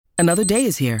Another day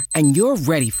is here, and you're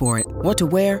ready for it. What to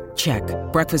wear? Check.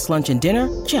 Breakfast, lunch, and dinner?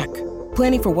 Check.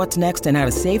 Planning for what's next and how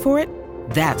to save for it?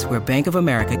 That's where Bank of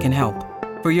America can help.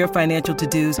 For your financial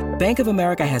to-dos, Bank of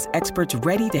America has experts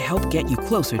ready to help get you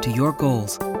closer to your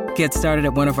goals. Get started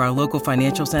at one of our local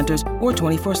financial centers or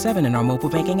 24/7 in our mobile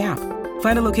banking app.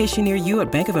 Find a location near you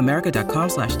at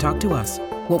bankofamerica.com/talktous.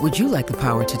 What would you like the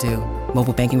power to do?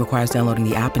 Mobile banking requires downloading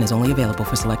the app and is only available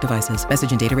for select devices.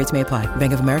 Message and data rates may apply.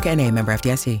 Bank of America N.A., member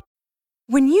FDIC.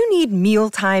 When you need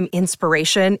mealtime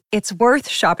inspiration, it's worth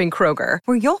shopping Kroger,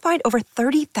 where you'll find over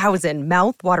 30,000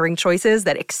 mouth-watering choices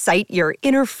that excite your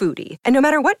inner foodie. And no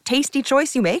matter what tasty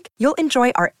choice you make, you'll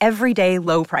enjoy our everyday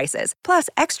low prices, plus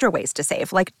extra ways to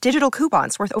save, like digital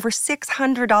coupons worth over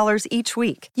 $600 each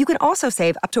week. You can also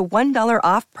save up to $1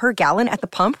 off per gallon at the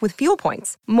pump with fuel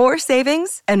points. More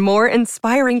savings and more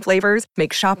inspiring flavors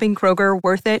make shopping Kroger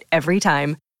worth it every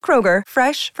time. Kroger,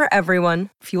 fresh for everyone.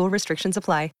 Fuel restrictions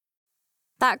apply.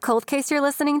 That cold case you're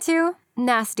listening to?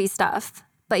 Nasty stuff.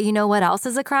 But you know what else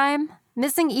is a crime?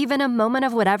 Missing even a moment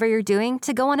of whatever you're doing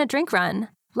to go on a drink run.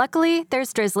 Luckily,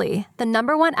 there's Drizzly, the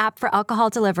 #1 app for alcohol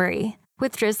delivery.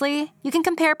 With Drizzly, you can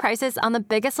compare prices on the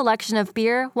biggest selection of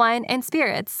beer, wine, and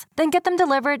spirits, then get them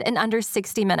delivered in under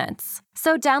 60 minutes.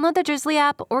 So download the Drizzly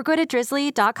app or go to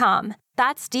drizzly.com.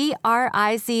 That's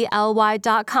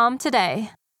DRIZLY.com today.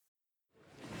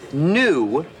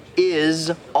 New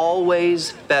is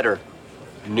always better.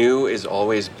 New is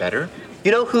always better?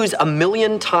 You know who's a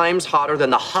million times hotter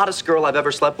than the hottest girl I've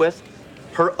ever slept with?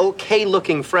 Her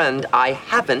okay-looking friend I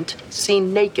haven't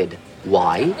seen naked.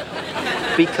 Why?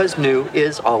 Because new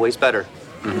is always better.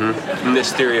 Mm-hmm. And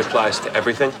this theory applies to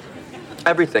everything?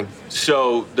 Everything.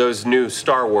 So those new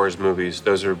Star Wars movies,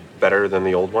 those are better than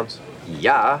the old ones?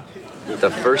 Yeah.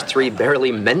 The first 3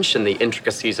 barely mention the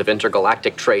intricacies of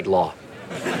intergalactic trade law.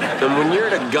 And when you're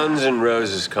at a Guns N'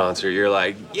 Roses concert, you're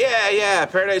like, yeah,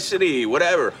 Paradise City,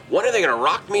 whatever. When are they gonna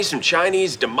rock me some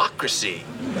Chinese democracy?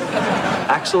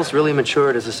 Axel's really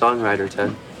matured as a songwriter,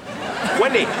 Ted.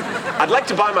 Wendy, I'd like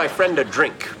to buy my friend a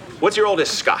drink. What's your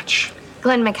oldest scotch?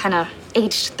 Glen McKenna,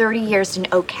 aged 30 years in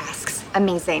oak casks.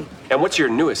 Amazing. And what's your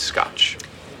newest scotch?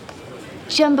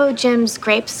 Jumbo Jim's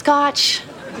grape scotch.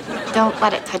 Don't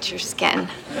let it touch your skin.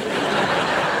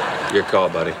 Your call,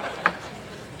 buddy.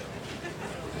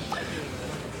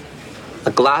 A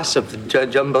glass of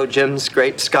Jumbo Jim's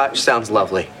grape scotch sounds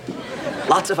lovely.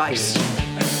 Lots of ice.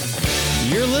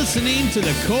 You're listening to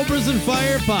the Cobras and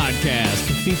Fire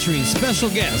podcast, featuring special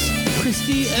guest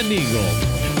Kristi and Enigl.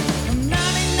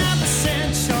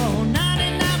 99% sure,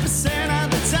 99% of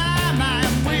the time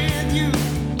I'm with you.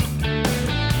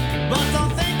 But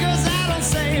don't think 'cause I don't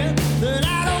say it, that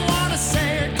I don't want to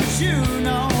say it, 'cause you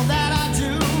know that I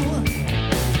do.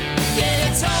 Yeah,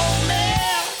 you told me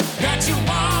that you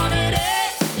wanted it.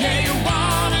 Yeah, you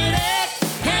wanted it.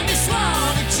 And you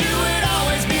swore that you would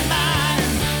always be mine.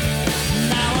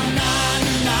 Now I'm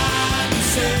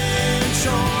 99%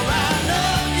 sure I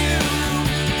love you.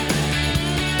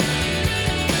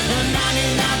 But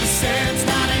 99%'s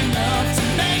not enough to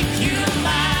make you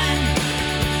mine.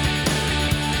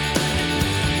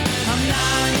 I'm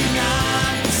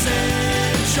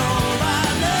 99% sure I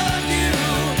love you.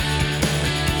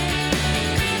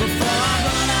 Before I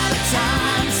run out of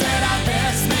time, said I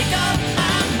best make up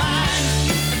my mind.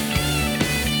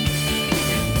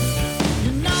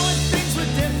 You know if things were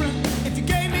different, if you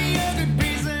gave me a good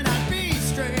reason, I'd be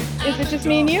straight. Is it just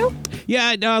me and you?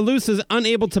 Yeah, Luce is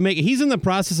unable to make it. He's in the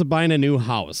process of buying a new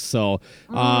house. So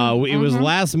it was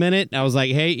last minute. I was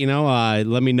like, hey,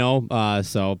 let me know.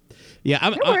 So,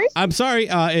 yeah, I'm sorry.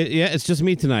 It's just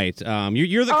me tonight.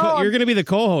 You're going to be the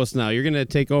co-host now. You're going to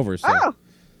take over. So. Oh,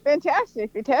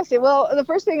 fantastic. Well, the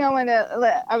first thing I was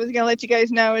going to let you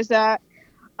guys know is that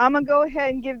I'm going to go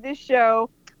ahead and give this show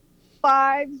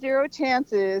 5-0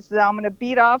 chances that I'm going to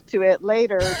beat off to it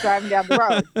later driving down the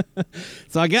road.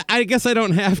 So I guess I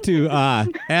don't have to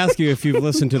ask you if you've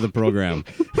listened to the program.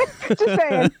 Just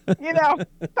saying,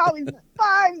 probably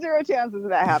 5-0 chances of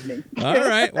that happening. All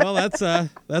right. Well, that's I'll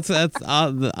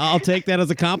take that as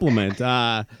a compliment.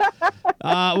 Well,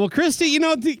 Kristi,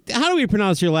 how do we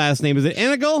pronounce your last name? Is it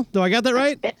Enigl? Do I got that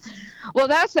right? Well,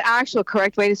 that's the actual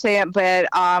correct way to say it, but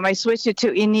I switched it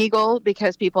to Enigl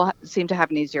because people seem to have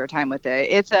an easier time with it.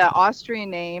 It's an Austrian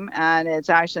name, and it's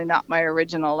actually not my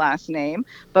original last name.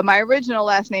 But my original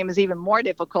last name is even more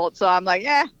difficult, so I'm like,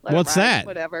 what's that?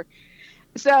 Whatever.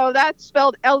 So that's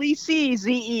spelled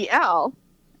Leczel.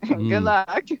 Good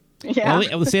luck. Yeah.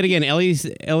 Say it again.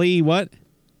 L-E what?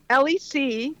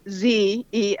 Leczel. Is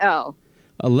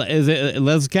it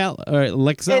Lezcal or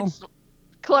Lexel? It's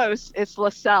close. It's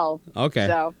Leczel. Okay.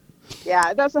 So,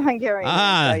 Yeah, that's a Hungarian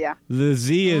name, so yeah. The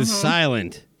Z is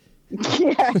silent.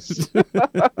 Yes.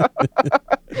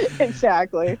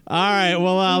 Exactly. All right.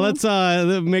 Well, let's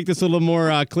make this a little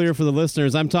more clear for the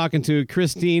listeners. I'm talking to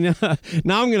Christine.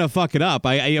 Now I'm going to fuck it up.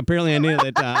 I apparently I knew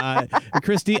that.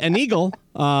 Kristi Enigl,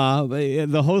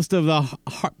 the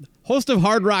host of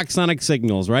Hard Rock Sonic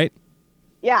Signals, right?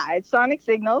 Yeah, it's Sonic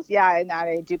Signals. Yeah, and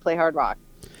I do play hard rock.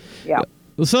 Yeah.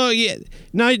 So yeah,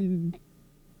 now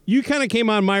you kind of came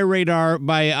on my radar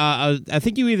by I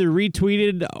think you either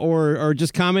retweeted or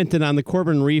just commented on the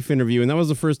Corbin Reef interview, and that was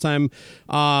the first time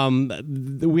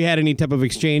we had any type of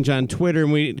exchange on Twitter.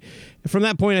 And from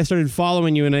that point I started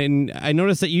following you, and I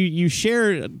noticed that you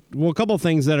share a couple of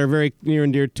things that are very near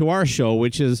and dear to our show,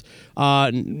 which is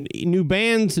new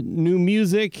bands, new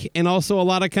music, and also a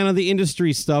lot of kind of the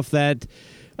industry stuff that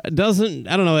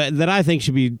that I think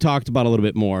should be talked about a little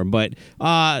bit more. But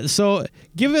so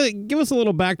give us a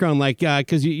little background, like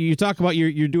because you talk about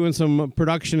you're doing some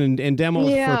production and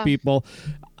demos for people.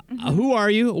 Who are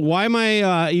you? Why am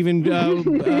I even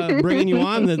bringing you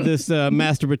on this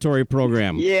masturbatory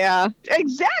program? Yeah,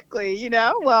 exactly.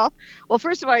 Well,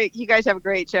 first of all, you guys have a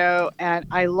great show, and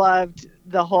I loved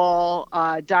the whole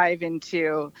dive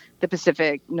into the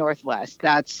Pacific Northwest.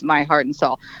 That's my heart and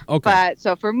soul. Okay. But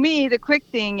so for me, the quick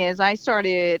thing is I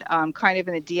started kind of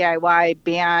in the DIY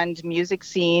band music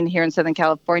scene here in Southern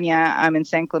California. I'm in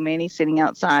San Clemente, sitting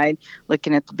outside,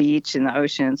 looking at the beach and the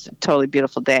ocean. It's a totally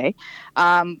beautiful day.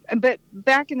 But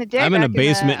back in the day, I'm in a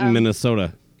basement in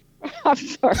Minnesota. I'm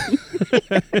sorry.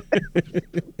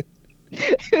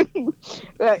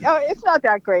 It's not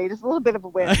that great. It's a little bit of a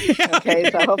wind. Okay,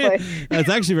 so hopefully it's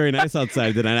actually very nice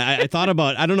outside tonight. I thought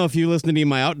about. I don't know if you listen to any of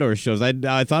my outdoor shows.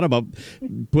 I thought about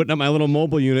putting up my little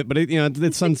mobile unit, but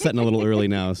it's sunsetting a little early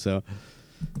now. So.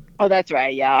 Oh, that's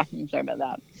right. Yeah, I'm sorry about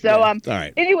that. So, all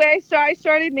right. Anyway, so I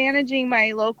started managing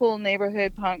my local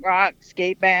neighborhood punk rock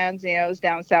skate bands. It was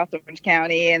down South Orange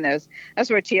County, and that's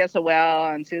where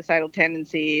TSOL and Suicidal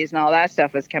Tendencies and all that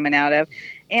stuff was coming out of.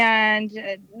 And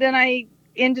then I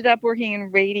ended up working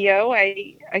in radio.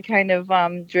 I kind of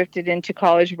drifted into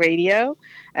college radio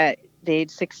at the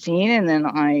age 16, and then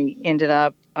I ended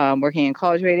up working in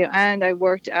college radio, and I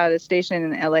worked at a station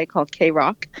in LA called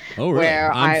K-Rock. Oh, really?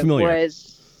 Where I'm familiar.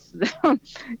 Was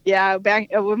yeah, back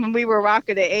when we were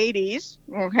rocking the 80s.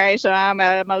 Okay, so I'm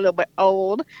a little bit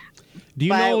old. Do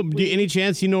you know? Any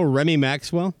chance you know Remy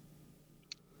Maxwell?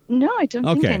 No, I don't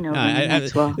think I know Remy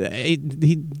Maxwell.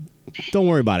 Don't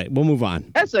worry about it. We'll move on.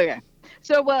 That's okay.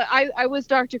 So, I was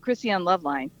Dr. Kristi on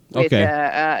Loveline with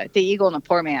the Eagle and the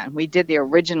Poor Man. We did the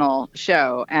original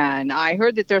show, and I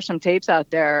heard that there's some tapes out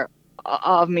there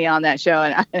of me on that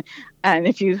show, and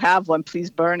if you have one, please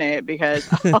burn it, because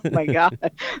oh my god,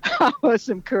 that was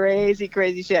some crazy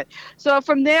shit. So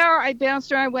from there, I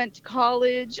bounced around. I went to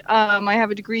college. I have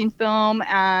a degree in film,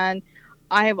 and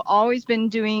I have always been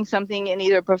doing something in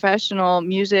either professional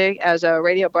music as a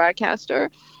radio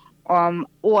broadcaster,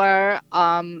 or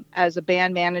as a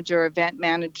band manager, event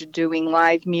manager, doing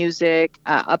live music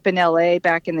up in LA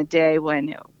back in the day when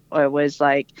it was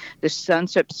like the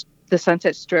Sunset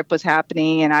Strip was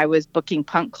happening, and I was booking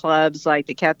punk clubs like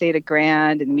the Cat Theta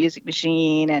Grand and the Music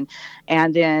Machine,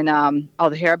 and then all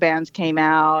the hair bands came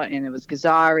out, and it was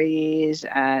Gazaris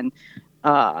and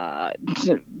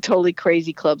totally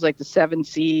crazy clubs like the Seven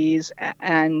Seas,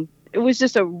 and it was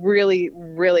just a really,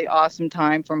 really awesome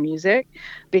time for music,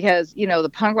 because the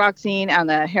punk rock scene and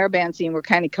the hair band scene were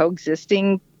kind of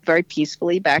coexisting very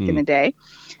peacefully back in the day.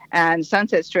 And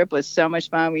Sunset Strip was so much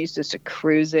fun. We used to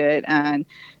cruise it. And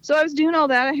so I was doing all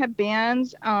that. I had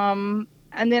bands. And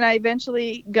then I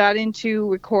eventually got into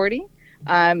recording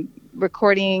on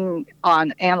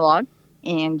analog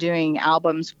and doing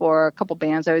albums for a couple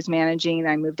bands I was managing.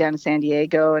 I moved down to San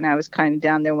Diego, and I was kind of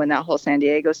down there when that whole San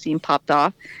Diego scene popped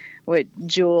off with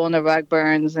Jewel and the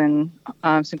Rugburns, and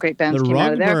some great bands came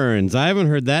out of there. The Rugburns. I haven't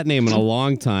heard that name in a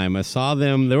long time. I saw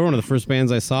them. They were one of the first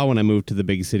bands I saw when I moved to the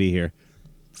big city here.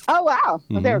 Oh, wow.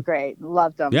 Well, they were great.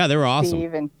 Loved them. Yeah, they were awesome.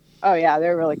 Steve and, oh, yeah,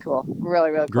 they're really cool.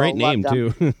 Really, really cool. Great name,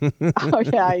 too. Oh,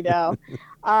 yeah, I know.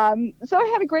 So I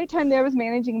had a great time there. I was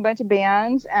managing a bunch of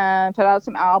bands and put out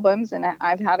some albums, and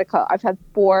I've had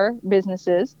 4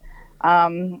 businesses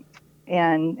in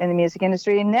the music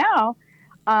industry. And now,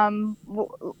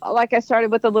 like I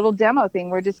started with a little demo thing.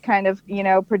 We're just kind of,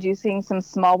 producing some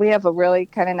small, we have a really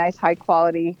kind of nice high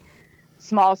quality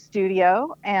small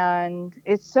studio, and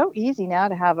it's so easy now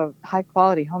to have a high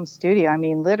quality home studio. I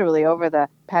mean, literally over the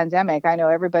pandemic, I know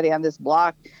everybody on this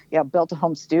block, built a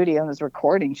home studio and is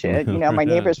recording shit. My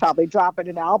neighbor's probably dropping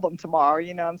an album tomorrow.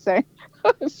 You know what I'm saying?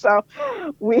 So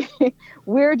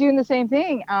we're doing the same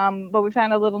thing, but we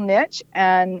found a little niche,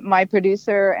 and my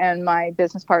producer and my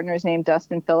business partner is named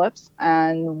Dustin Phillips,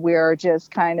 and we're just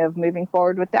kind of moving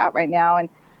forward with that right now. And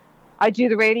I do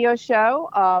the radio show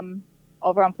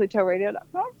over on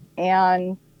PlutoRadio.com,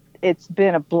 and it's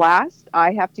been a blast.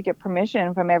 I have to get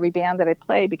permission from every band that I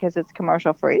play because it's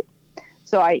commercial free.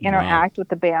 So I interact with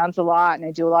the bands a lot, and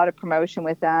I do a lot of promotion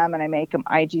with them, and I make them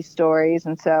IG stories.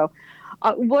 And so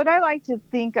what I like to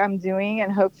think I'm doing,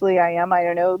 and hopefully I am, I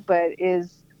don't know, but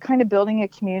is kind of building a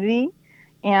community.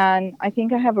 And I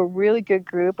think I have a really good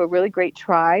group, a really great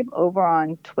tribe over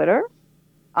on Twitter.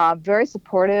 Very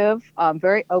supportive,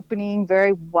 very opening,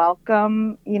 very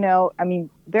welcome,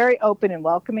 very open and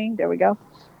welcoming. There we go.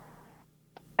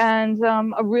 And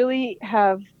I really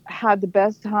have had the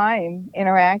best time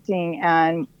interacting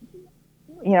and,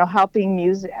 helping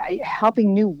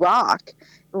new rock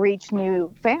reach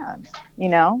new fans.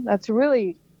 That's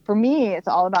really, for me, it's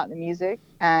all about the music,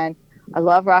 and I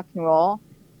love rock and roll.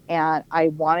 And I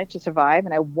want it to survive,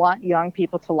 and I want young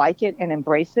people to like it and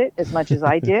embrace it as much as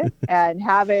I did, and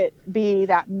have it be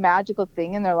that magical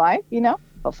thing in their life,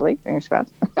 hopefully, fingers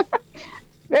crossed. But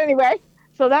anyway,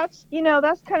 so that's kind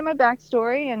of my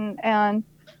backstory. And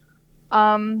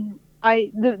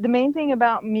the main thing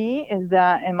about me is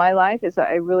that in my life is that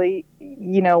I really,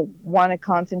 want to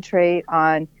concentrate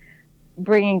on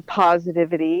bringing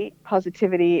positivity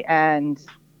and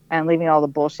leaving all the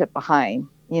bullshit behind,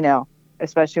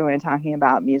 especially when talking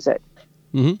about music.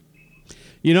 Mm-hmm.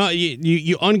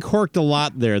 You uncorked a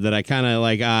lot there that I kind of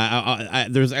like. I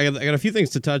got a few things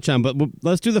to touch on, but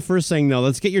let's do the first thing though.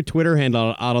 Let's get your Twitter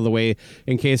handle out of the way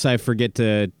in case I forget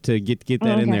to get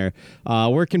that in there.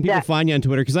 Where can people find you on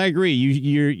Twitter? Because I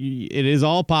agree, it is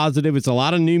all positive. It's a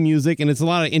lot of new music, and it's a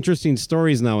lot of interesting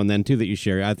stories now and then too that you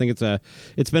share. I think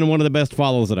it's been one of the best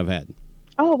follows that I've had.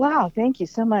 Oh wow, thank you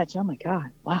so much. Oh my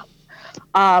God, wow.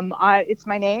 It's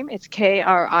my name. It's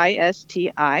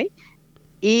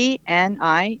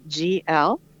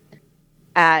KRISTIENIGL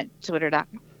at Twitter.com.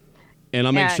 And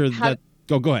I'll make sure that.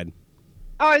 Go ahead.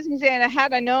 Oh, I was going to say, and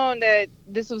had I known that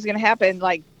this was going to happen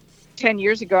like 10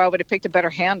 years ago, I would have picked a better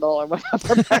handle or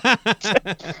whatever.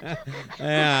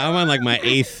 Yeah, I'm on like my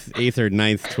eighth or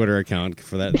ninth Twitter account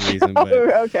for that reason. But,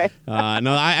 okay.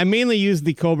 No, I mainly use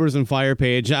the Cobras and Fire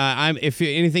page. If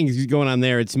anything's going on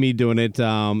there, it's me doing it.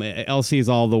 LC is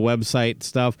all the website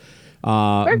stuff.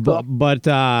 Very cool. But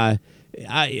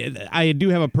I do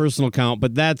have a personal account,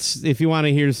 but that's if you want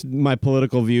to hear my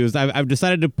political views. I've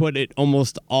decided to put it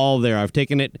almost all there. I've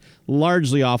taken it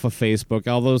largely off of Facebook,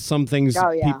 although some things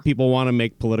people want to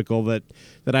make political that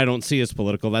I don't see as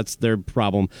political. That's their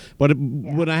problem. But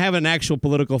when I have an actual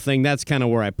political thing, that's kind of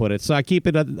where I put it. So I keep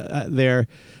it there.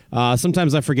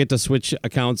 Sometimes I forget to switch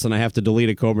accounts and I have to delete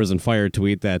a Cobras and Fire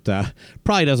tweet that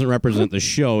probably doesn't represent the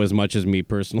show as much as me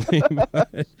personally.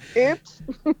 Oops.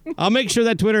 I'll make sure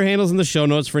that Twitter handle's in the show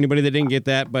notes for anybody that didn't get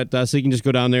that, but so you can just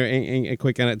go down there and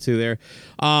click on it too there.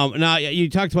 Now, you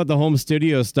talked about the home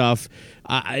studio stuff.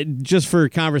 Just for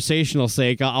conversational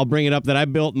sake, I'll bring it up that I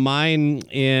built mine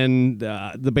in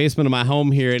the basement of my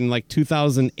home here in like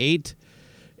 2008.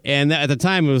 And at the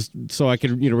time it was so I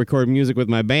could record music with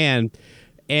my band.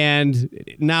 And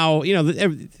now,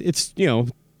 it's,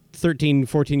 13,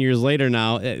 14 years later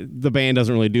now, the band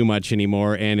doesn't really do much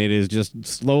anymore. And it has just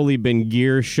slowly been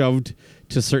gear shoved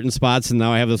to certain spots. And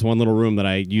now I have this one little room that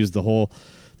I use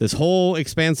this whole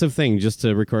expansive thing just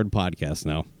to record podcasts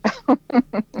now.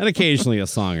 And occasionally a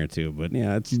song or two. But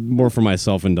yeah, it's more for my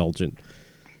self-indulgent.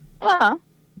 But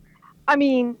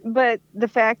the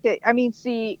fact that,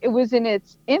 see, it was in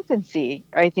its infancy,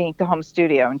 I think, the home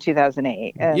studio in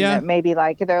 2008, and maybe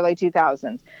like the early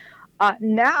 2000s.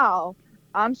 Now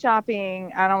I'm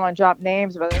shopping, I don't want to drop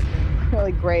names, but there's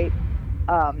really great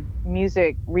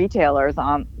music retailers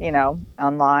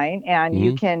online, and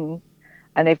you can,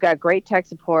 and they've got great tech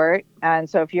support. And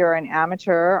so if you're an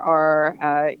amateur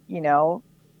or,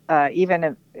 even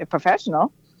a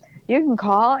professional, you can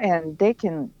call and they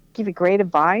can give you great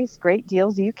advice, great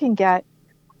deals. You can get,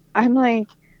 I'm like,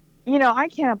 I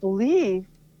can't believe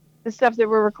the stuff that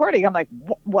we're recording. I'm like,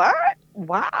 what?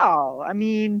 Wow.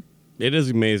 It is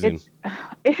amazing.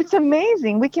 It's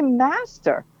amazing. We can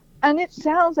master. And it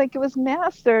sounds like it was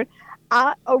mastered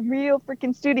at a real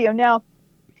freaking studio. Now,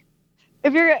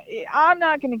 I'm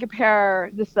not going to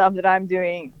compare the stuff that I'm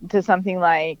doing to something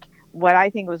like what I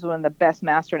think was one of the best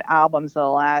mastered albums of the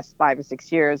last 5 or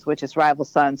 6 years, which is Rival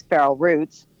Sons' Feral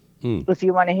Roots. If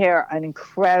you want to hear an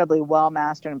incredibly well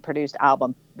mastered and produced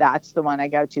album, that's the one I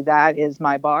go to. That is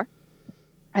my bar.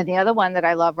 And the other one that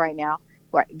I love right now,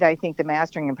 that I think the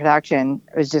mastering and production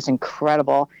is just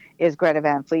incredible, is Greta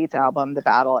Van Fleet's album, The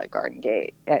Battle at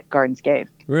Garden's Gate.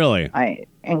 Really?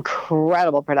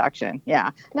 Incredible production. Yeah.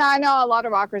 Now, I know a lot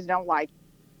of rockers don't like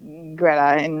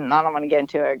Greta, and I don't want to get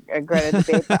into a Greta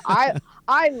debate, but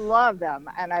I love them,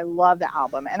 and I love the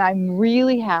album, and I'm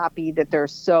really happy that they're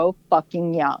so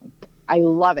fucking young. I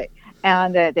love it,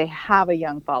 and that they have a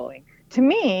young following. To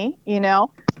me,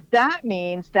 that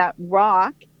means that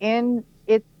rock in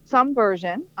its some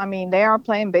version, I mean, they are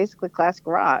playing basically classic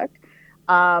rock,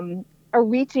 are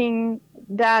reaching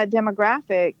that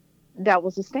demographic that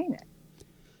will sustain it.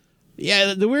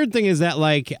 Yeah, the weird thing is that,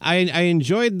 like, I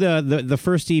enjoyed the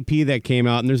first EP that came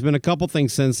out, and there's been a couple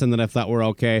things since then that I thought were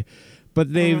okay,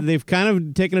 but they've kind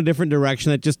of taken a different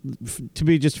direction that just, to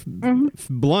be just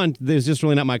blunt, there's just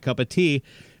really not my cup of tea.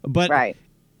 But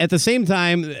at the same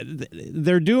time,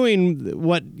 they're doing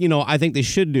what, I think they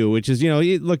should do, which is,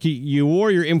 look, you wore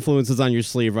your influences on your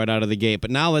sleeve right out of the gate, but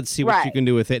now let's see what you can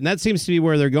do with it. And that seems to be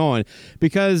where they're going,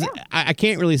 because I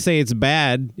can't really say it's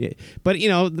bad, but,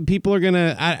 the people are going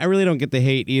to, I really don't get the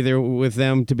hate either with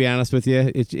them, to be honest with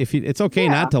you. It's okay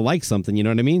not to like something, you know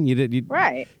what I mean?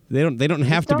 They don't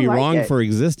have to be wrong for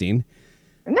existing.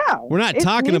 No. We're not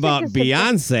talking about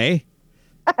Beyonce.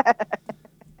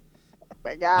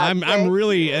 I'm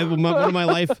really one of my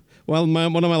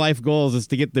life goals is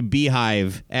to get the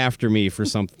Beehive after me for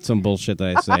some bullshit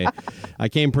that I say. I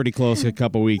came pretty close a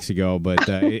couple weeks ago, but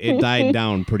it died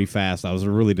down pretty fast. I was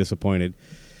really disappointed.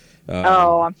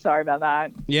 I'm sorry about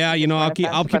that. Yeah,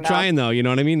 I'll keep trying though. You know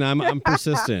what I mean? I'm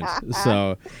persistent.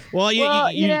 So,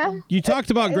 you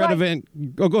talked about Greta Van.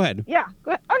 Oh, go ahead. Yeah.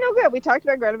 Oh no, good. We talked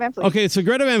about Greta Van Fleet. Okay, so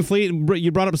Greta Van Fleet,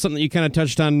 you brought up something that you kind of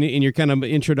touched on in your kind of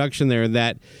introduction there,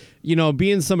 that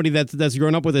being somebody that's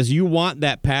grown up with this, you want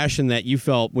that passion that you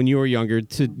felt when you were younger.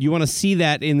 You want to see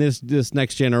that in this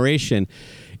next generation.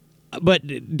 But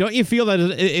don't you feel that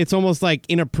it's almost like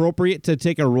inappropriate to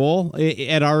take a role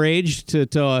at our age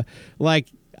to like,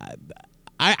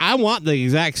 I want the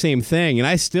exact same thing, and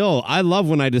I love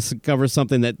when I discover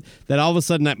something that all of a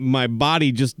sudden that my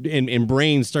body just and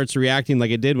brain starts reacting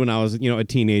like it did when I was a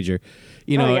teenager,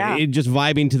 it just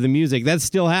vibing to the music. That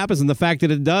still happens, and the fact that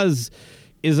it does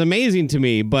is amazing to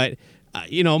me. But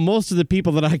most of the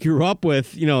people that I grew up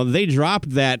with, they dropped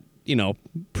that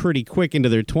pretty quick into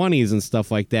their 20s and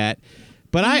stuff like that.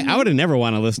 But I would have never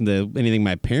want to listen to anything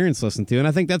my parents listened to. And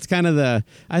I think that's kind of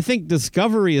I think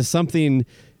discovery is something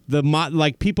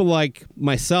like people like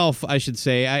myself, I should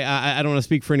say, I don't want to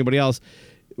speak for anybody else.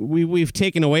 We've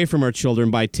taken away from our children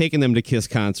by taking them to Kiss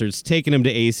concerts, taking them to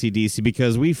AC/DC,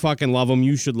 because we fucking love them.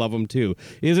 You should love them too.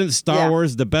 Isn't Star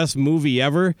Wars the best movie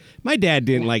ever? My dad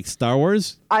didn't like Star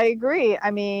Wars. I agree.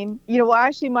 I mean,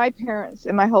 actually my parents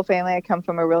and my whole family, I come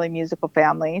from a really musical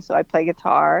family. So I play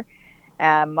guitar,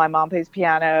 and my mom plays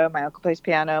piano. My uncle plays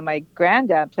piano. My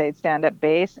granddad played stand-up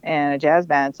bass in a jazz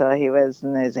band. So he was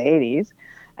in his 80s.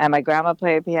 And my grandma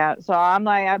played piano. So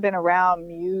I've been around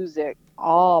music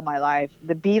all my life.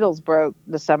 The Beatles broke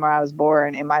the summer I was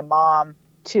born, and my mom,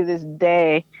 to this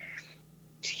day,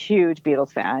 huge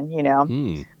Beatles fan.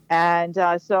 And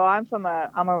so I'm from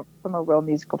a real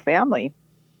musical family.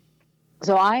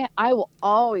 So I will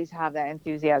always have that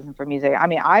enthusiasm for music. I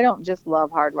mean, I don't just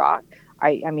love hard rock.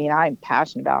 I mean, I'm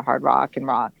passionate about hard rock and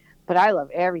rock, but I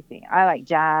love everything. I like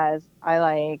jazz. I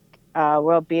like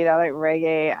world beat. I like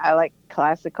reggae. I like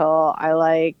classical. I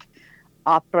like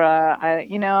opera.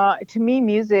 To me,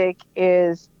 music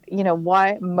is,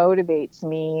 what motivates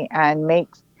me and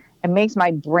makes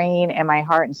my brain and my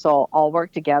heart and soul all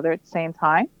work together at the same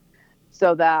time,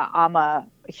 so that I'm a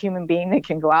human being that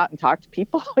can go out and talk to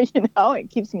people. It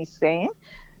keeps me sane.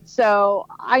 So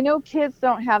I know kids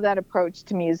don't have that approach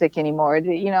to music anymore.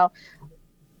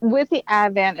 With the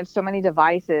advent of so many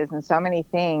devices and so many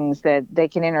things that they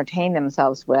can entertain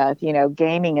themselves with,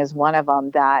 gaming is one of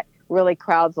them that really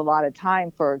crowds a lot of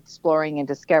time for exploring and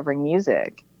discovering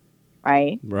music,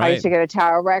 right? I used to go to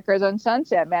Tower Records on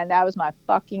Sunset, man. That was my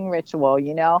fucking ritual,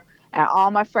 and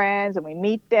all my friends, and we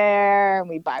meet there, and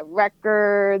we buy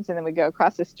records, and then we go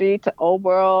across the street to Old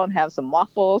World and have some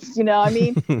waffles,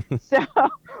 So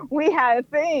we had a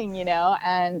thing,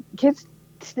 and kids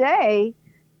today,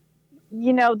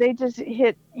 they just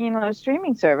hit, a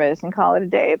streaming service and call it a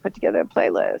day, put together a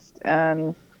playlist.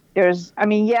 And there's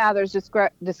just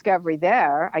discovery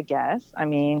there, I guess. I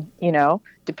mean,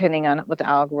 depending on what the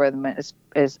algorithm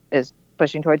is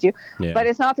pushing towards you. Yeah. But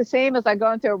it's not the same as like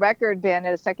going to a record bin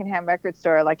at a secondhand record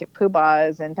store, like at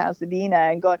Puba's in Pasadena,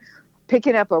 and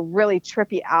picking up a really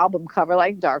trippy album cover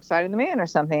like Dark Side of the Moon or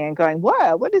something and going,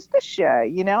 whoa, what is this shit?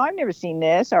 You know, I've never seen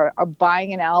this. Or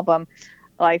buying an album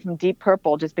like from Deep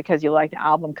Purple just because you like the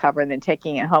album cover and then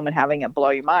taking it home and having it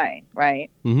blow your mind, right?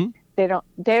 Mm-hmm.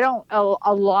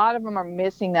 A lot of them are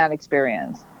missing that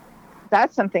experience.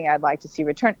 That's something I'd like to see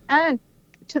return. And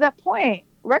to that point,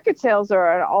 record sales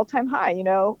are at an all-time high. You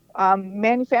know,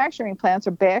 manufacturing plants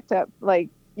are backed up like,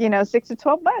 6 to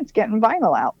 12 months getting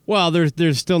vinyl out. Well,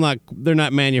 they're still not, they're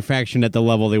not manufactured at the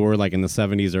level they were like in the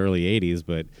 70s, early 80s,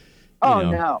 but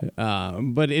no.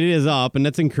 But it is up, and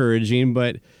that's encouraging.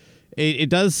 But it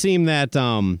does seem that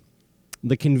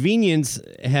the convenience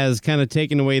has kind of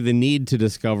taken away the need to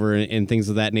discover and things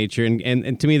of that nature.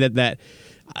 And to me, that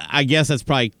I guess that's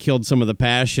probably killed some of the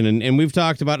passion. And we've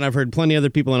talked about, and I've heard plenty of other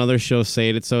people on other shows say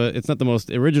it. So it's not the most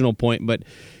original point, but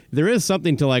there is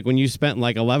something to like when you spent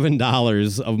like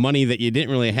 $11 of money that you didn't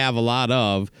really have a lot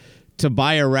of to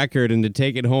buy a record and to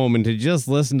take it home and to just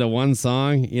listen to one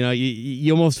song.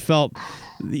 You almost felt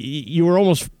you were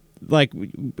almost like,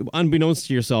 unbeknownst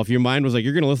to yourself, your mind was like,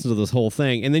 you're going to listen to this whole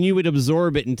thing, and then you would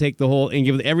absorb it and take the whole and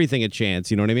give everything a chance.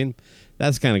 You know what I mean?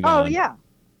 That's kind of gone.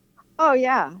 Oh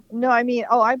yeah. No, I mean,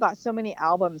 I bought so many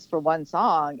albums for one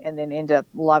song and then ended up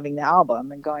loving the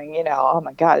album and going, oh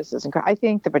my God, this is incredible. I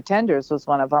think The Pretenders was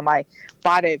one of them. I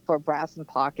bought it for Brass and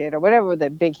Pocket or whatever the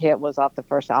big hit was off the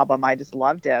first album. I just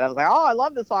loved it. I was like, I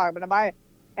love this song, but I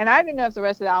didn't know if the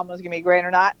rest of the album was going to be great or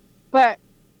not, but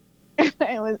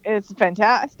it's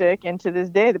fantastic. And to this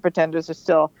day, The Pretenders are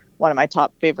still one of my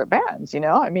top favorite bands,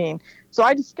 I mean, so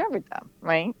I discovered them,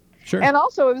 right? Sure. And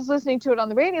also I was listening to it on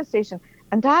the radio station.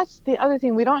 And that's the other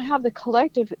thing. We don't have the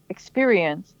collective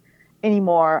experience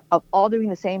anymore of all doing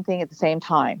the same thing at the same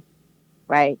time,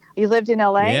 right? You lived in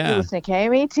LA, you listen to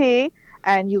KMET,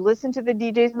 and you listen to the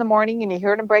DJs in the morning, and you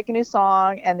hear them break a new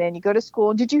song, and then you go to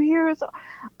school. Did you hear,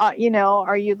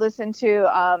 or you listen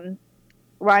to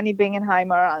Ronnie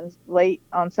Bingenheimer late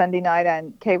on Sunday night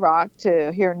on K-Rock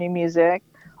to hear new music,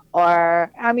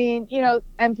 or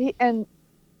and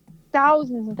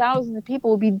thousands and thousands of people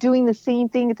will be doing the same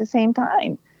thing at the same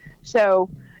time. So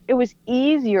it was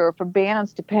easier for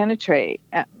bands to penetrate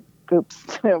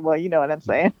groups. Well, you know what I'm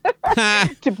saying.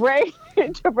 to break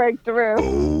through.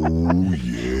 Oh,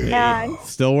 yeah. And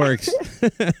still works.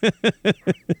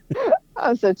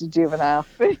 I'm such a juvenile.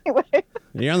 But anyway.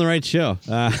 You're on the right show.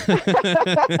 Yeah,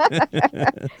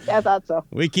 I thought so.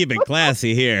 We keep it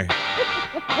classy here.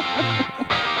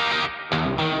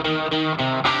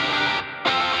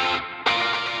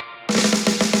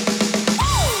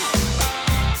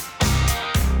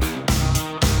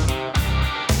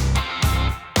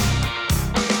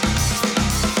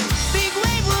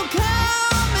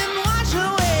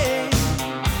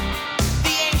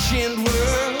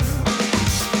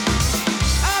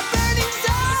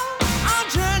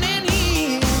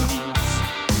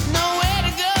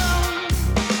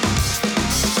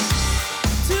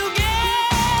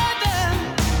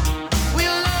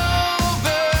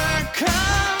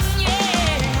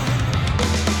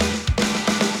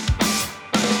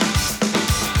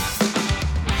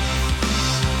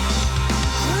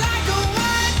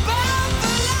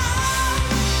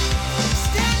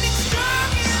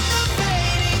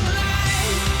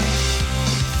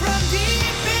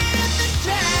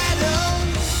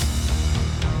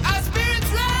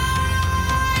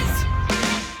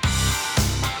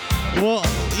 Well,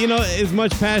 as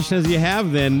much passion as you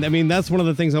have then, I mean, that's one of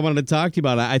the things I wanted to talk to you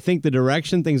about. I think the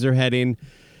direction things are heading,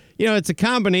 it's a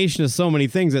combination of so many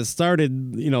things that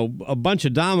started, a bunch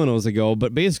of dominoes ago.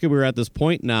 But basically we're at this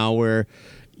point now where,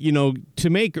 to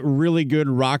make really good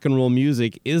rock and roll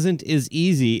music isn't as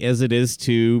easy as it is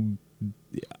to,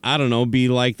 I don't know, be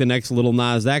like the next Little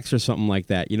Nas X or something like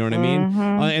that. You know what I mean?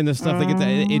 And the stuff that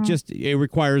gets, it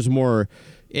requires more.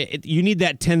 You need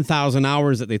that 10,000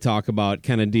 hours that they talk about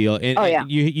kind of deal. And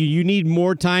you need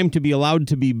more time to be allowed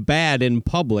to be bad in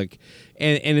public.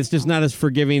 And it's just not as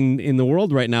forgiving in the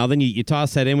world right now. Then you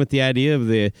toss that in with the idea of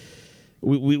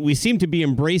we seem to be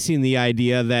embracing the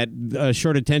idea that a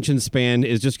short attention span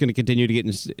is just going to continue to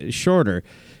get shorter.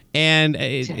 And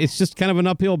it's just kind of an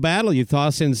uphill battle. You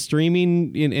toss in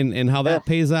streaming and how that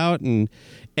pays out.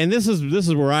 And this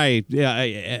is where I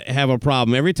have a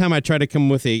problem. Every time I try to come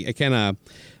with a kind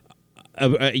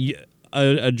of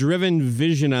a driven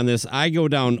vision on this, I go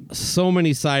down so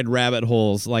many side rabbit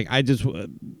holes. Like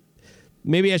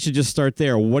maybe I should just start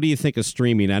there. What do you think of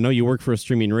streaming? I know you work for a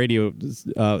streaming radio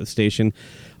station.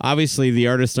 Obviously, the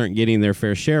artists aren't getting their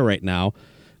fair share right now.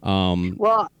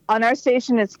 Well, on our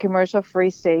station, it's a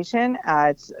commercial-free station.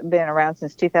 It's been around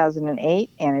since 2008,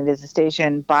 and it is a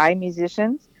station by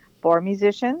musicians, for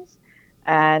musicians,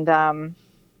 and they're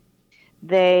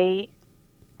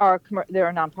a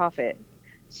nonprofit.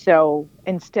 So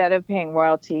instead of paying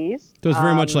royalties, so it's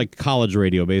very much like college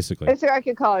radio, basically. It's like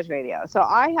a college radio. So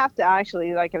I have to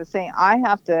actually, like I was saying, I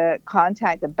have to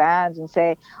contact the bands and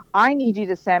say, I need you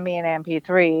to send me an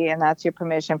MP3, and that's your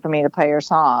permission for me to play your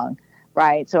song,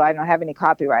 right? So I don't have any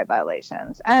copyright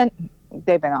violations. And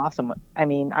they've been awesome. I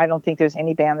mean, I don't think there's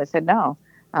any band that said no.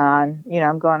 I'm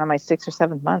going on my 6th or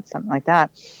 7th month, something like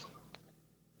that.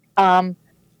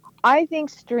 I think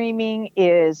streaming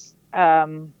is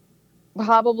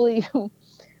probably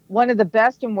one of the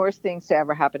best and worst things to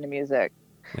ever happen to music.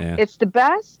 Yeah. It's the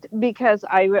best because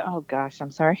oh gosh,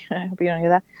 I'm sorry. I hope you don't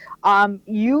hear that.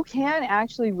 You can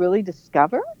actually really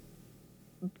discover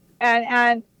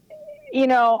and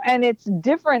it's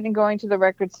different than going to the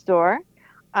record store.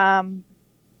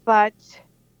 But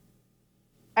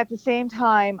at the same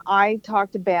time, I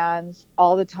talk to bands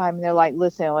all the time, and they're like,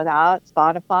 listen, without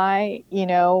Spotify,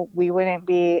 we wouldn't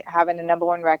be having a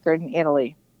 #1 record in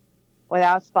Italy.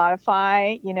 Without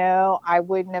Spotify, I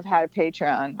wouldn't have had a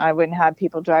Patreon. I wouldn't have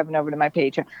people driving over to my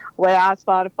Patreon. Without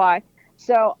Spotify.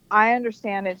 So I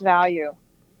understand its value.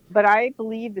 But I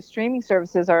believe the streaming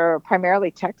services are primarily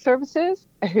tech services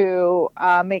who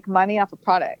make money off a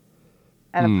product.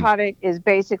 And the product is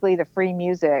basically the free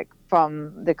music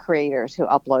from the creators who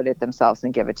upload it themselves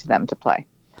and give it to them to play.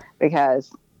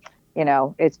 Because,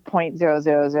 it's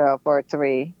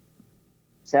 0.00043.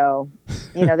 So,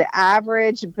 the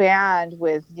average band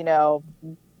with,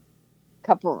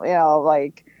 couple,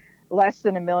 like less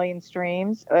than 1 million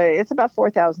streams, it's about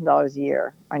 $4,000 a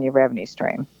year on your revenue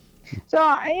stream.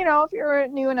 So, if you're a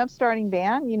new and upstarting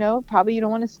band, probably you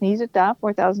don't want to sneeze at that.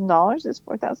 $4,000 is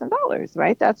 $4,000,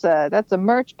 right? That's a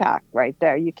merch pack right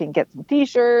there. You can get some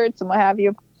T-shirts and what have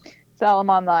you, sell them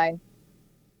online.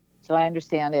 So I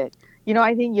understand it.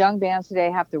 I think young bands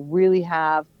today have to really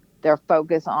have their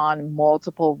focus on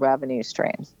multiple revenue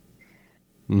streams.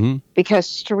 Mm-hmm. Because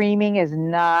streaming is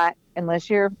not, unless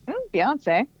you're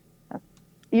Beyonce,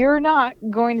 you're not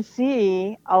going to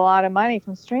see a lot of money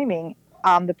from streaming.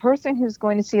 The person who's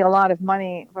going to see a lot of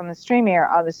money from the streaming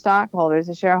are the stockholders,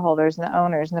 the shareholders, and the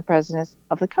owners and the presidents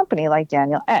of the company, like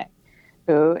Daniel Ek,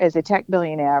 who is a tech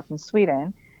billionaire from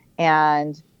Sweden.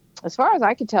 And as far as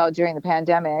I could tell during the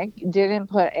pandemic, didn't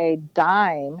put a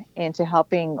dime into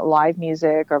helping live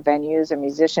music or venues or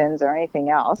musicians or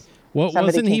anything else. Well,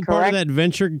 wasn't he part of that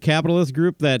venture capitalist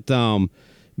group that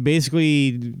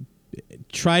basically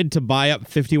tried to buy up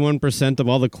 51% of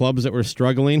all the clubs that were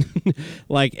struggling,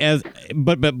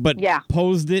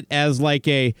 posed it as like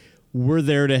we're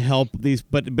there to help these,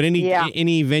 but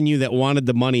any venue that wanted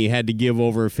the money had to give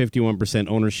over 51%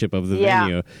 ownership of the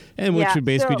venue, and which would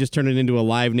basically just turn it into a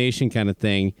Live Nation kind of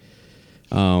thing.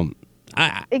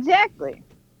 Exactly.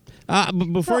 But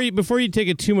before you take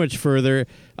it too much further,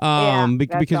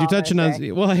 because you're touching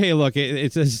on, well, hey, look,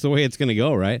 it's just the way it's going to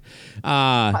go, right?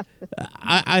 I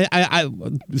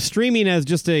streaming as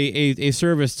just a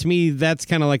service, to me, that's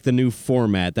kind of like the new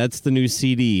format. That's the new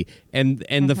CD, and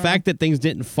the fact that things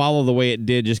didn't follow the way it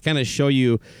did just kind of show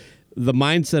you the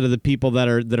mindset of the people that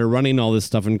are running all this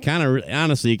stuff. And kind of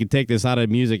honestly, you could take this out of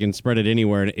music and spread it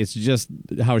anywhere, and it's just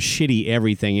how shitty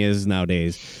everything is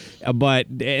nowadays.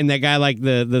 And that guy like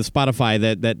the Spotify,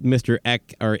 that Mr.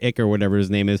 Eck or whatever his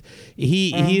name is,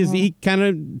 he kind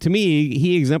of, to me,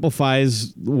 he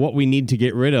exemplifies what we need to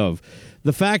get rid of.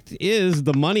 The fact is,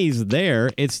 the money's there;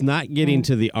 it's not getting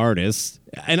to the artists.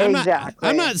 And I'm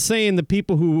not saying the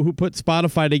people who put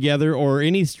Spotify together or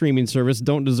any streaming service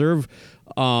don't deserve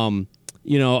a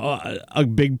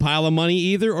big pile of money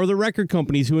either, or the record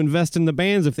companies who invest in the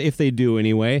bands, if they do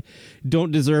anyway,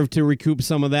 don't deserve to recoup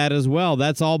some of that as well.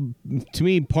 That's all, to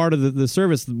me, part of the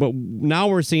service. But now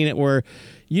we're seeing it where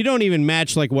you don't even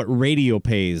match like what radio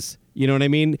pays. You know what I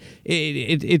mean?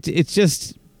 It's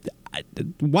just,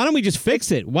 why don't we just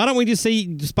fix it? Why don't we just say,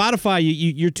 Spotify,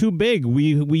 you're too big?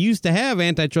 We used to have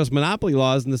antitrust monopoly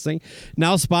laws in this thing.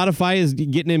 Now Spotify is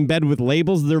getting in bed with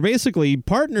labels. They're basically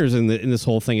partners in this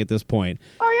whole thing at this point.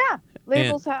 Oh yeah,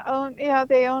 labels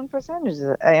they own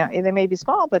percentages. They may be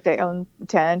small, but they own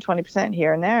 10, 20%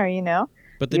 here and there.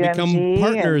 But they become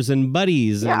partners and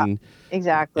buddies. Yeah, and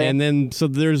exactly. And then, so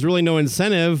there's really no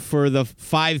incentive for the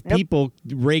 5 people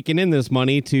raking in this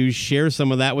money to share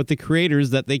some of that with the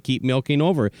creators that they keep milking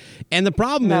over. And the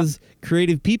problem is,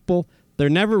 creative people,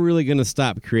 they're never really going to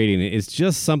stop creating it. It's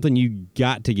just something you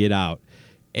got to get out.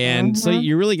 And so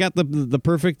you really got the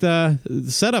perfect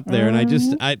setup there. And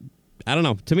I don't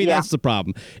know. To me, that's the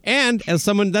problem. And as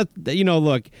someone that,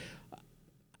 look,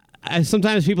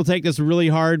 sometimes people take this really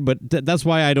hard, but that's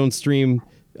why I don't stream.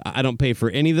 I don't pay for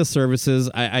any of the services.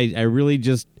 I really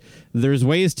just, there's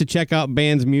ways to check out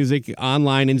bands' music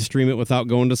online and stream it without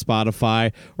going to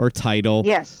Spotify or Tidal.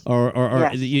 Yes. Or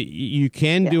yes. You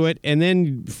can do it. And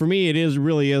then for me, it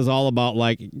really is all about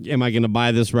like, am I going to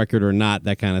buy this record or not?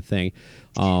 That kind of thing.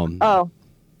 I'm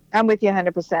with you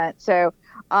 100%. So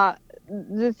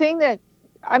the thing that,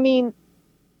 I'm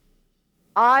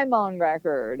on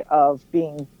record of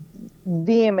being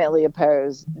vehemently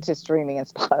opposed to streaming and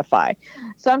Spotify.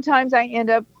 Sometimes I end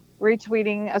up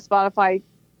retweeting a Spotify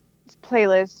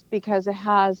playlist because it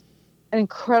has an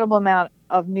incredible amount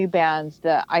of new bands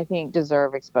that I think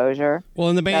deserve exposure. Well,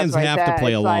 and the bands have to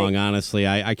play along, honestly.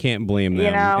 I can't blame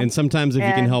them. And sometimes if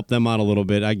you can help them out a little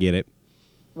bit, I get it.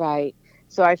 Right.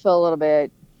 So I feel a little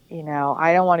bit,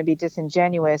 I don't want to be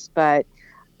disingenuous, but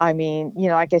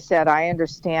like I said, I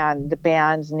understand the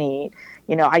band's need.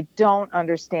 I don't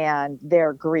understand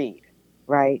their greed,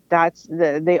 right? That's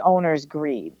the owner's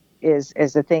greed is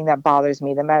the thing that bothers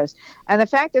me the most. And the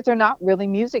fact that they're not really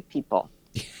music people,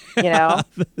 that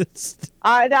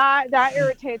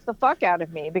irritates the fuck out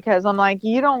of me because I'm like,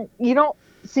 you don't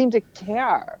seem to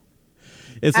care.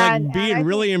 It's like being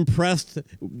really impressed,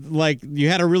 like you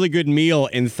had a really good meal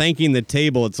and thanking the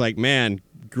table. It's like, man,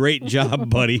 great job,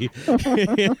 buddy.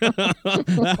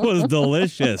 That was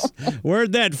delicious.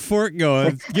 Where'd that fork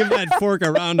go? Give that fork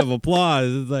a round of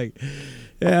applause. It's like,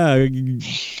 yeah,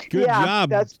 good job,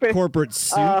 that's corporate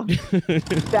suit.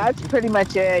 That's pretty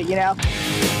much it,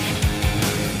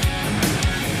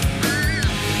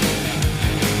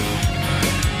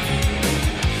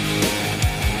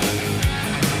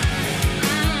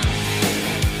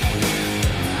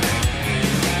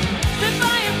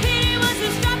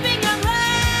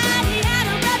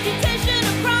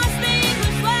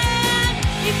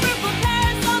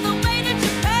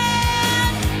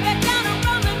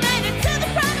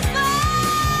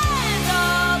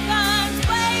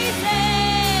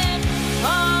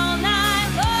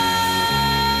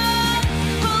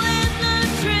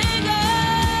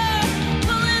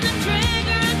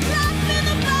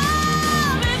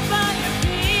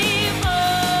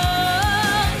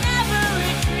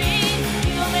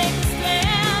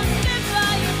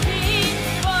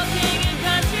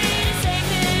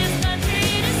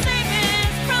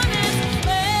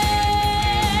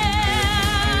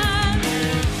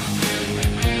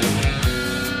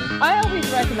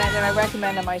 I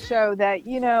recommend on my show that,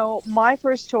 my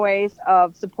first choice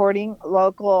of supporting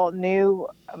local new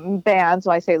bands,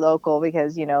 well, I say local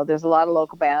because, there's a lot of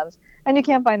local bands and you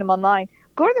can't find them online.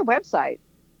 Go to their website.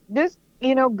 Just,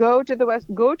 go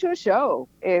to a show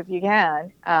if you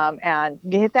can, and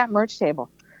you hit that merch table.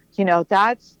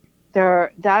 That's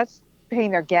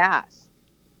paying their gas.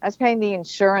 That's paying the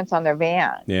insurance on their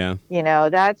van. Yeah.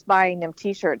 That's buying them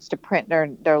T-shirts to print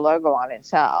their logo on and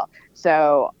sell.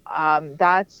 So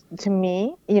that's, to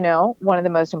me, one of the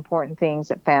most important things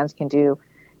that fans can do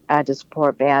to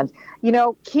support bands. I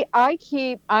have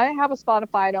a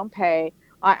Spotify. I don't pay.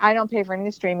 I don't pay for any of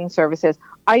the streaming services.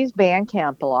 I use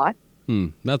Bandcamp a lot.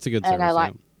 That's a good service. And I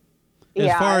like.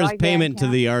 As far as payment to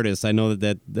the artist, I know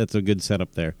that's a good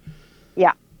setup there.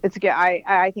 Yeah, it's good.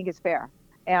 I think it's fair.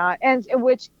 And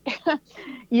which,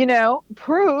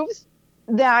 proves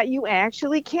that you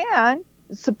actually can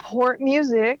support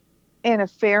music in a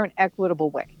fair and equitable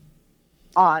way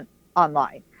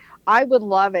online. I would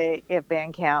love it if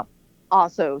Bandcamp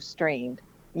also streamed,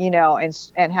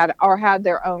 and had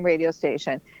their own radio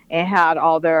station and had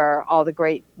all the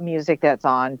great music that's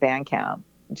on Bandcamp.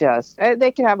 Just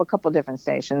they could have a couple different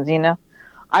stations,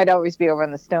 I'd always be over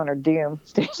on the Stoner Doom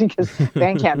station because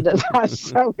Bandcamp does that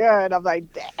so good. I'm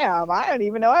like, damn, I don't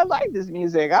even know I like this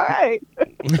music. All right.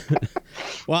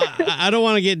 Well, I don't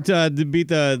want to get to beat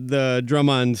the drum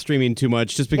on streaming too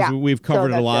much, just because we've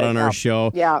covered it a lot on our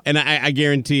show. Yeah. And I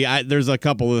guarantee there's a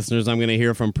couple listeners I'm going to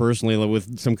hear from personally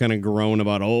with some kind of groan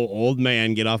about, old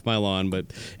man, get off my lawn.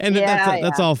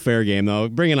 That's all fair game, though.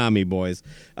 Bring it on me, boys.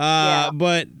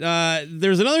 But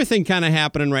there's another thing kind of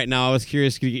happening right now I was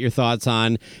curious to get your thoughts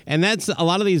on, and that's a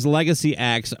lot of these legacy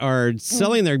acts are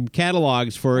selling their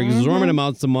catalogs for exorbitant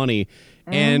amounts of money.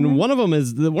 And one of them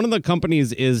one of the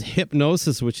companies is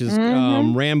Hypnosis, which is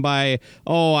ran by,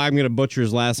 I'm going to butcher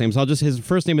his last name. So his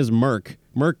first name is Merck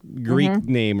Greek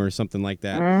name or something like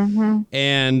that.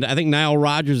 And I think Nile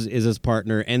Rodgers is his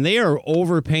partner, and they are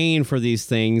overpaying for these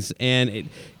things. And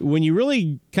when you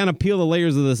really kind of peel the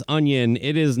layers of this onion,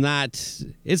 it's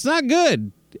not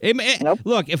good. Nope.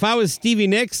 Look, if I was Stevie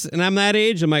Nicks and I'm that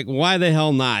age, I'm like, why the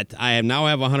hell not? I now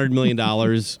have $100 million.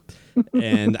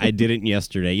 and I didn't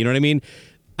yesterday. You know what I mean?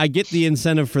 I get the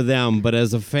incentive for them, but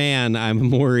as a fan,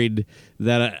 I'm worried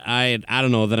that I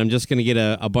don't know, that I'm just going to get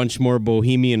a bunch more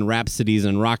Bohemian Rhapsodies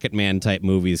and Rocket Man type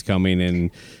movies coming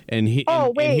and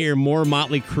hear more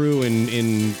Motley Crue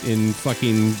in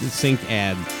fucking sync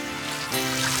ad.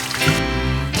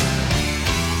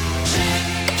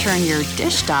 Turn your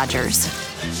dish dodgers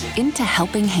into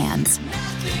helping hands.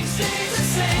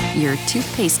 Your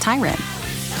toothpaste tyrant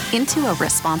into a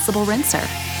responsible rinser.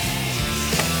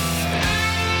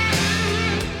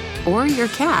 Or your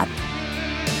cat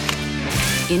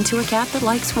into a cat that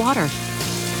likes water.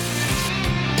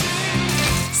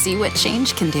 See what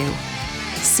change can do.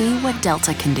 See what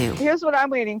Delta can do. Here's what I'm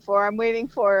waiting for. I'm waiting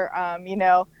for,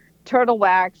 Turtle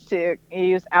Wax to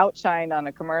use Outshine on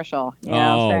a commercial. You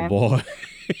know what I'm saying? Boy.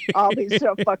 I'll be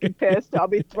so fucking pissed. I'll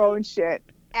be throwing shit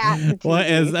at the TV. What,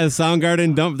 has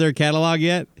Soundgarden dumped their catalog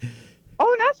yet?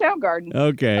 Oh, not Soundgarden.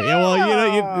 Okay. Yeah,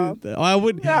 well, I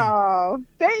would. No,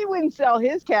 they wouldn't sell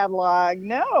his catalog.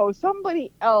 No,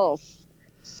 somebody else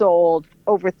sold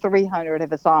over 300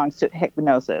 of his songs to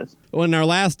Hypnosis. Well, in our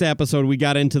last episode, we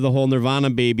got into the whole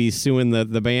Nirvana baby suing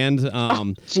the band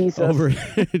over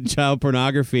child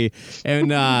pornography. And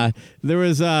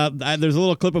there's a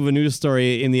little clip of a news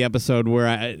story in the episode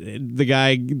where the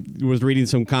guy was reading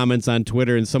some comments on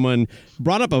Twitter, and someone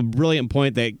brought up a brilliant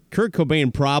point that Kurt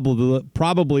Cobain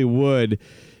probably would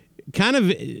kind of,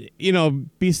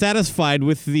 be satisfied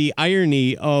with the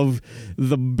irony of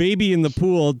the baby in the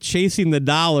pool chasing the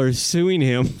dollars, suing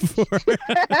him for.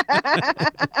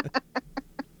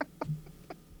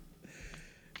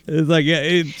 It's like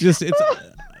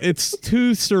it's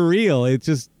too surreal. It's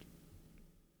just.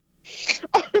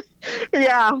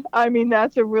 Yeah, I mean,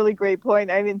 that's a really great point.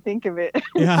 I didn't think of it.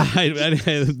 Yeah,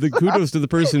 the kudos to the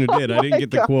person who did. I didn't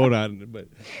get the quote on it, but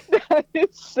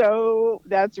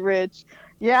that's rich.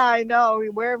 Yeah, I know.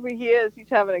 Wherever he is, he's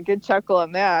having a good chuckle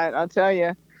on that. I'll tell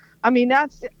you. I mean,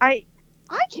 I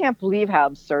can't believe how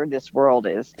absurd this world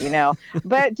is,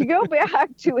 But to go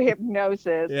back to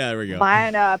Hypnosis, yeah, there we go.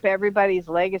 Buying up everybody's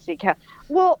legacy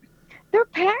well, they're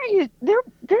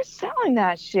selling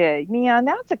that shit, man.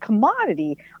 That's a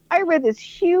commodity. I read this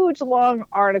huge long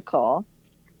article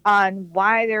on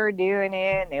why they're doing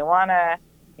it, and they want to,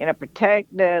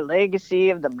 protect the legacy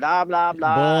of the blah, blah,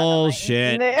 blah.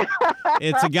 Bullshit.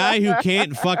 It's a guy who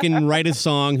can't fucking write a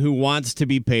song who wants to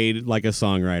be paid like a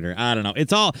songwriter. I don't know.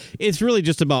 It's really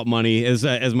just about money, as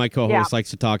my co-host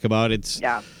likes to talk about. It's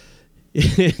a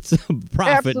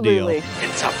profit deal.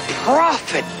 It's a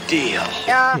profit deal.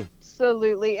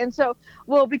 Absolutely. And so,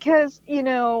 because,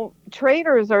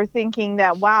 traders are thinking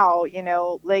that, wow,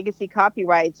 legacy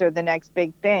copyrights are the next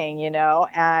big thing,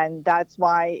 and that's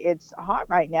why it's hot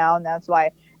right now. And that's why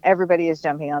everybody is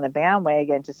jumping on the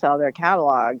bandwagon to sell their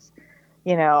catalogs,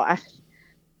 I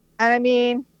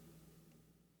mean,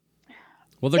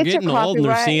 well, they're getting old, and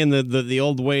they're seeing the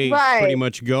old way pretty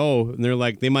much go. And they're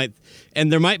like,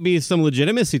 there might be some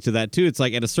legitimacy to that too. It's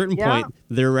like at a certain point,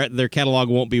 their catalog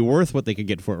won't be worth what they could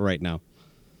get for it right now.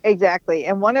 Exactly.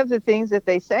 And one of the things that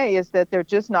they say is that they're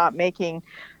just not making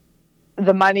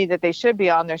the money that they should be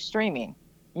on their streaming.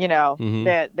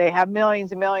 That they have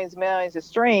millions and millions and millions of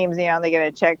streams, they get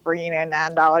a check for,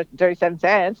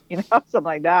 $9.37, something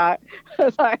like that.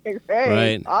 It's like, hey,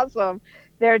 right. Awesome.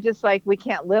 They're just like, we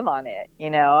can't live on it,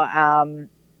 and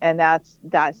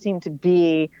that seemed to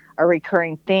be a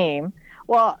recurring theme.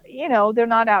 Well, they're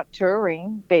not out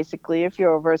touring, basically, if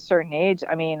you're over a certain age.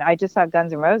 I mean, I just saw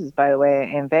Guns N' Roses, by the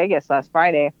way, in Vegas last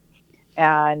Friday.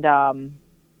 And, I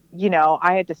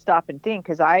had to stop and think,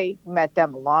 because I met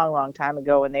them a long, long time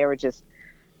ago, and they were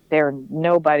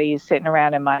nobodies sitting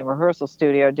around in my rehearsal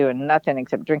studio doing nothing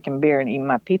except drinking beer and eating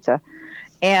my pizza.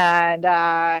 And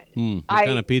what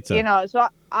kind of pizza? So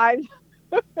I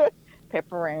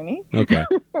pepperoni. Okay.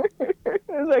 It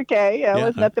was okay. Yeah, it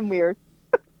was nothing weird.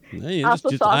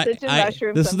 Also sausage and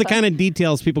mushrooms. This is the kind of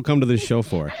details people come to this show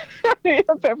for.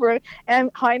 Pepperoni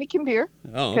and Heineken beer.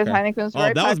 Oh, okay. Heineken was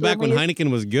very that was back when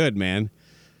Heineken was good, man.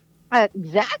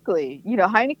 Exactly.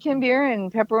 Heineken beer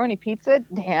and pepperoni pizza.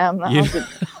 Damn.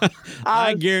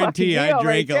 I guarantee I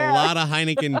drank a lot of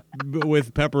Heineken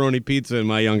with pepperoni pizza in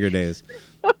my younger days.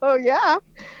 Oh, yeah.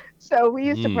 So we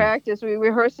used to practice. We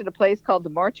rehearsed at a place called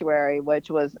the Mortuary, which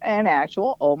was an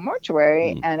actual old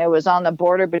mortuary. And it was on the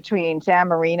border between San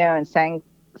Marino and San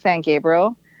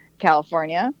Gabriel,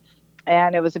 California.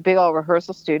 And it was a big old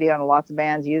rehearsal studio, and lots of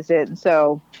bands used it. And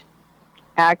so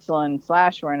Axl and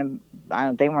Slash were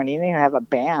they weren't even going to have a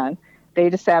band. They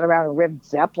just sat around and ripped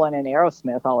Zeppelin and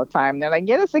Aerosmith all the time. They're like,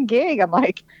 get us a gig. I'm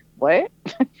like, what?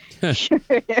 And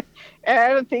I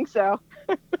don't think so.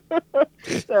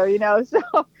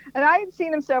 So, and I had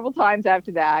seen him several times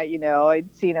after that.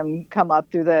 I'd seen him come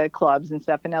up through the clubs and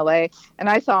stuff in LA, and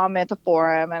I saw him at the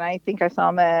Forum, and I think I saw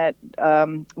him at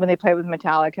when they played with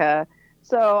Metallica.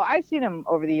 So I've seen him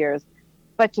over the years,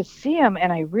 but to see him,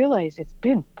 and I realized it's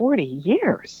been 40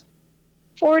 years.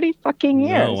 40 fucking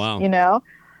years. Oh, wow.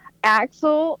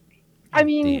 Axl, I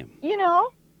mean, Damn.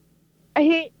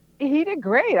 he did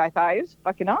great. I thought he was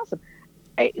fucking awesome.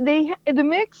 The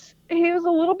mix, he was a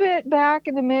little bit back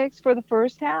in the mix for the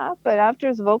first half, but after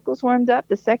his vocals warmed up,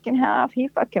 the second half, he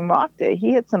fucking rocked it.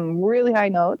 He hit some really high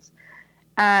notes.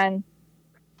 And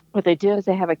what they do is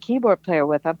they have a keyboard player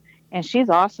with them, and she's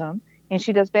awesome, and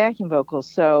she does backing vocals.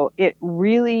 So it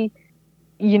really,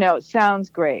 sounds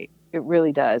great. It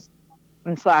really does.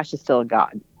 And Slash is still a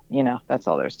god. That's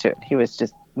all there's to it. He was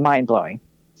just mind-blowing.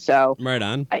 So right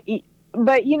on.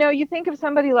 But, you think of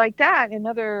somebody like that,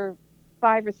 another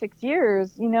 5 or 6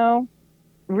 years,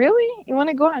 really? You want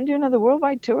to go out and do another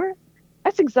worldwide tour?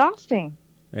 That's exhausting.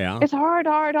 Yeah. It's hard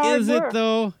Is work. it,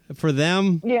 though, for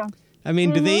them? Yeah. I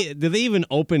mean, do they even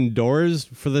open doors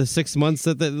for the 6 months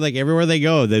that everywhere they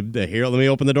go? They here, let me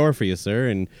open the door for you, sir.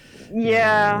 And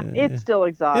yeah, it's still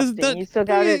exhausting. You still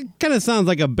got it. Kind of sounds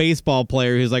like a baseball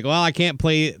player who's like, well, I can't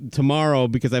play tomorrow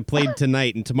because I played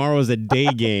tonight, and tomorrow is a day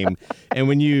game. And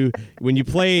when you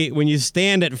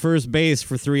stand at first base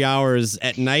for 3 hours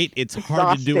at night, it's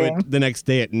hard to do it the next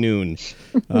day at noon.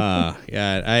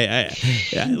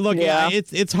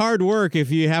 It's hard work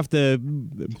if you have to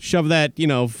shove that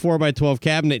 4x12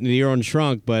 cabinet into your own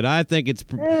trunk. But I think it's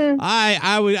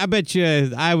I bet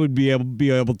you I would be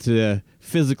able to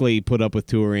physically put up with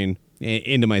touring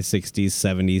into my 60s,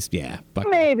 70s. Yeah.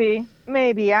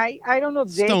 Maybe. I don't know if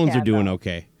Stones are doing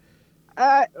okay.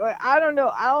 I don't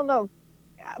know.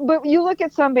 But you look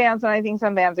at some bands, and I think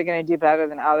some bands are going to do better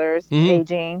than others,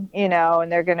 aging,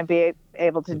 and they're going to be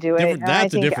able to do it.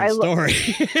 That's a different story.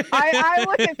 I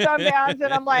look at some bands,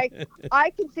 and I'm like,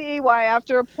 I can see why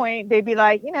after a point they'd be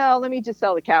like, let me just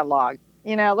sell the catalog.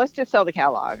 Let's just sell the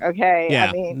catalog, okay?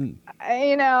 Yeah.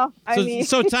 I mean,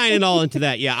 So tying it all into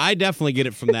that, yeah, I definitely get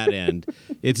it from that end.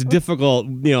 It's difficult,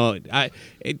 I'm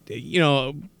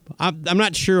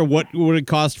not sure what would it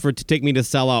cost for it to take me to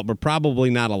sell out, but probably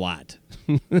not a lot.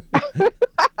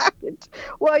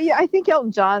 Well, yeah, I think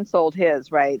Elton John sold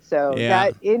his, right? So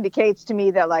that indicates to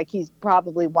me that he's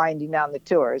probably winding down the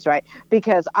tours, right?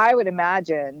 Because I would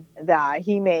imagine that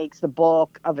he makes the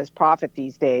bulk of his profit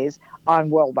these days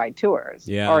on worldwide tours,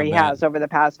 or he has over the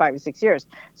past 5 or 6 years.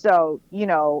 So,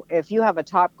 if you have a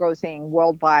top grossing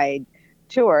worldwide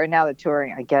tour, now the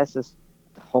touring, I guess, is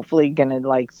hopefully going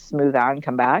to smooth out and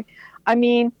come back. I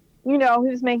mean, he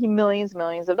was making millions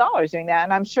of dollars doing that.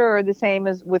 And I'm sure the same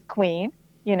is with Queen,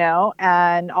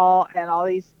 and all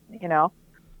these, Yeah,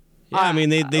 I mean,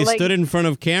 they stood in front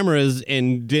of cameras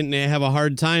and didn't have a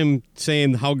hard time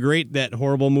saying how great that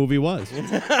horrible movie was.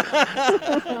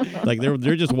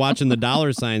 They're just watching the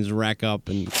dollar signs rack up.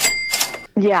 And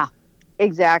yeah,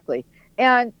 exactly.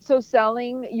 And so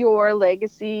selling your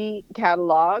legacy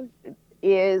catalog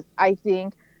is, I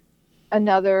think,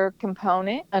 another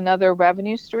component, another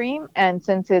revenue stream. And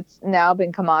since it's now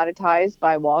been commoditized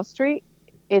by Wall Street,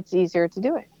 it's easier to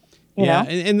do it. You know?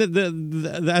 And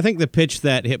the I think the pitch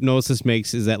that Hypnosis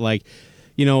makes is that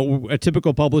a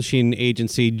typical publishing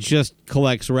agency just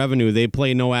collects revenue. They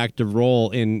play no active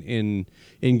role in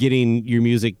getting your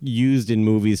music used in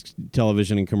movies,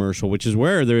 television, and commercial, which is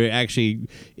where there actually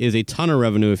is a ton of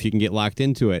revenue if you can get locked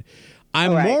into it.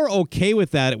 I'm more okay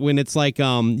with that when it's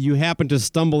you happen to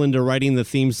stumble into writing the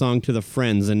theme song to the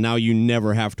Friends and now you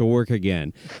never have to work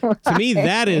again. To me,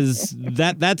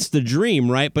 that's the dream,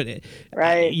 right? But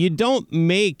you don't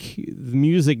make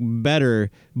music better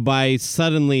by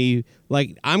suddenly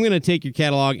I'm going to take your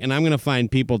catalog and I'm going to find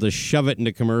people to shove it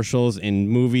into commercials and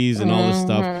movies and all this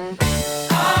stuff.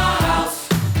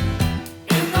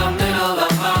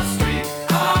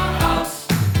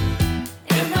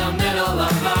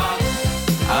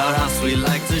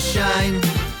 Shine.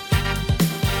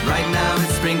 Right now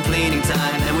it's spring cleaning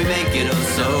time and we make it oh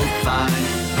so fine.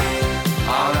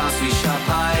 Our house we shop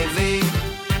Ivy.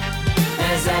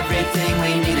 There's everything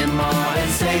we need and more,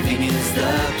 and saving is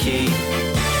the key.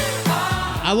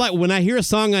 I like when I hear a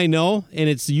song I know and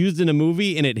it's used in a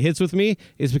movie and it hits with me,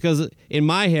 it's because in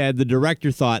my head the director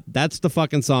thought that's the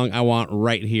fucking song I want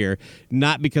right here,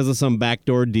 not because of some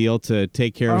backdoor deal to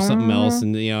take care of something else.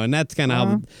 And and that's kind of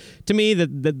how, to me,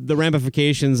 the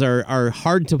ramifications are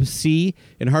hard to see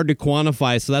and hard to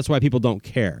quantify. So that's why people don't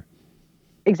care.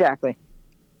 Exactly.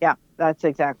 Yeah, that's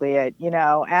exactly it.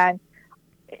 And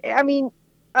I mean,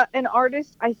 an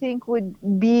artist I think would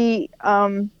be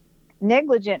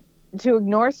negligent to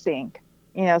ignore sync.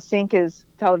 Sync is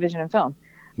television and film.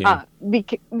 Yeah.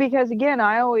 Because again,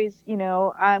 I always,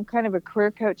 I'm kind of a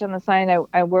career coach on the side.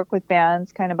 I work with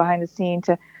bands kind of behind the scene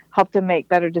to help them make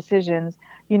better decisions.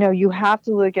 You have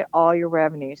to look at all your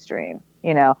revenue stream,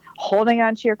 holding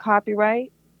on to your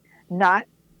copyright, not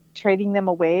trading them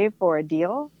away for a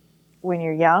deal when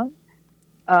you're young.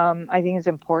 I think is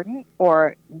important,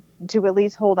 or to at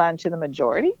least hold on to the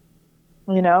majority,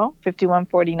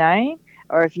 51-49,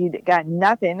 or if you got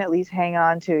nothing, at least hang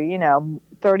on to,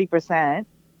 30%.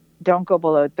 Don't go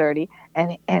below 30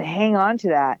 and hang on to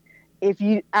that. If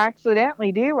you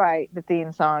accidentally do write the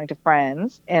theme song to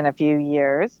Friends in a few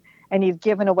years and you've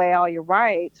given away all your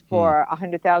rights for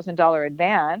 $100,000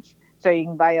 advance so you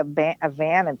can buy a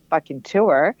van and fucking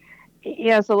tour,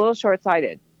 it's a little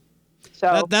short-sighted.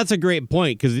 So that's a great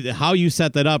point, because how you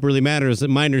set that up really matters.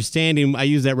 My understanding, I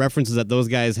use that reference, is that those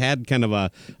guys had kind of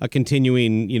a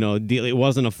continuing, deal. It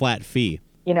wasn't a flat fee.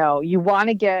 You want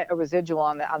to get a residual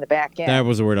on the back end. That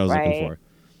was the word I was right? looking for.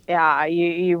 Yeah,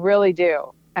 you really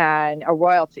do. And a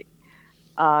royalty.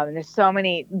 There's so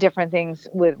many different things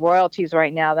with royalties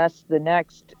right now. That's the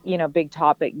next, big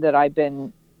topic that I've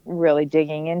been really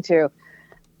digging into.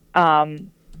 Because,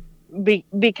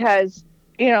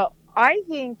 I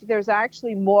think there's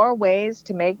actually more ways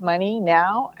to make money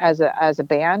now as a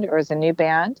band or as a new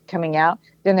band coming out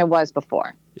than there was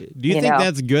before. Do you think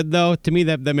that's good, though? To me,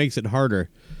 that makes it harder.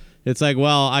 It's like,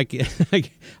 well, I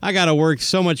got to work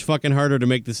so much fucking harder to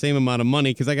make the same amount of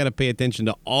money because I got to pay attention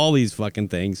to all these fucking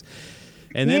things.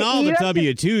 And then all the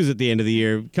W-2s at the end of the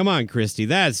year. Come on, Kristi.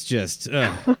 That's just...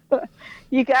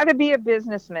 You got to be a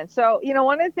businessman. So,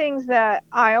 one of the things that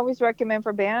I always recommend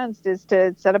for bands is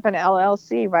to set up an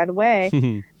LLC right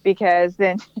away because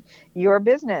then you're a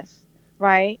business,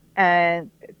 right? And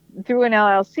through an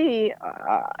LLC,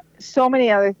 so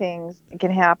many other things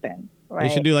can happen. Right?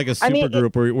 They should do like a super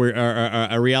group where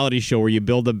a reality show where you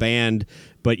build a band,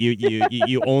 but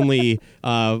you only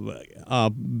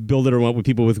build it around with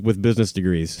people with business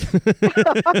degrees.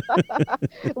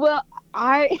 Well,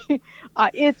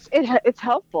 it's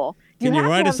helpful. Can you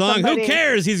write a song? Who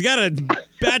cares? He's got a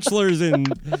bachelor's in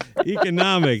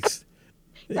economics.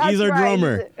 He's our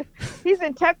drummer. He's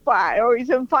in tech fi or he's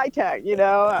in phi tech.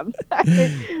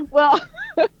 Well.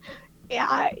 Yeah,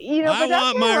 I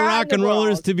want my rock and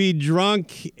rollers to be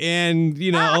drunk and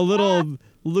a little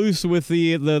loose with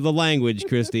the language,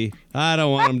 Kristi. I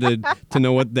don't want them to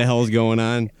know what the hell's going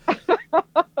on.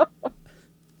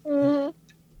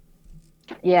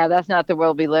 Yeah, that's not the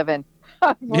world we live in.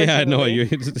 Yeah, I know you.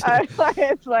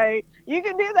 It's like you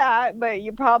can do that, but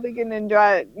you're probably going to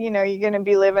enjoy. You're going to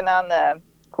be living on the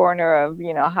corner of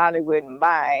Hollywood and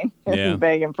Vine,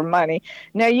 begging for money.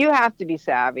 No, you have to be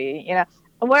savvy.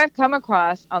 What I've come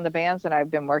across on the bands that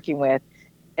I've been working with,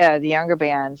 the younger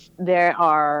bands,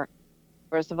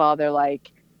 first of all, they're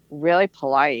like really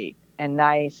polite and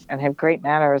nice and have great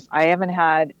manners. I haven't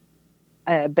had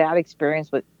a bad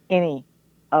experience with any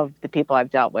of the people I've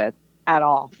dealt with at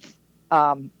all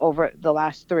over the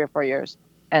last 3 or 4 years.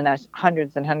 And that's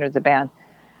hundreds and hundreds of bands.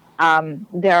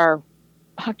 They're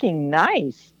fucking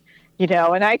nice.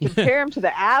 And I compare them to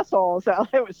the assholes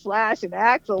out there with Slash and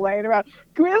Axl laying around.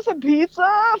 Can we have some pizza?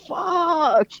 Fuck,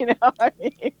 I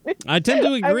mean? I tend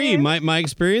to agree. My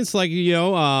experience,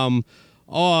 Bad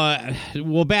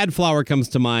Flower comes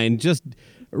to mind. Just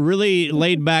really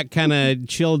laid back, kind of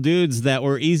chill dudes that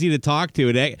were easy to talk to.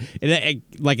 It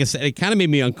like I said, it kind of made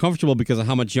me uncomfortable because of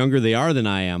how much younger they are than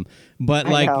I am. But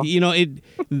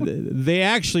they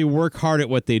actually work hard at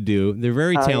what they do. They're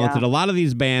very talented. Yeah. A lot of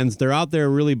these bands, they're out there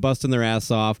really busting their ass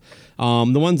off.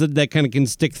 The ones that kind of can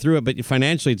stick through it, but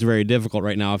financially it's very difficult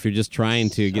right now if you're just trying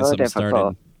to get something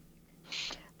started.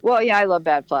 Well, yeah, I love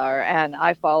Bad Flower, and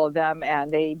I followed them,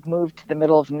 and they moved to the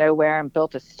middle of nowhere and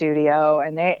built a studio,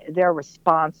 and they're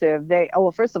responsive.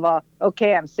 First of all,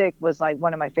 Okay, I'm Sick was like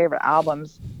one of my favorite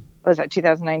albums. Was that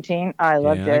 2019? I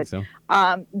loved it. I think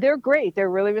so. They're great.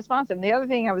 They're really responsive. And the other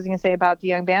thing I was going to say about the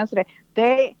young bands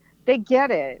today, they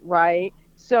get it, right?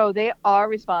 So they are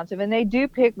responsive, and they do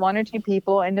pick 1 or 2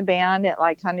 people in the band that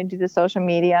kind of do the social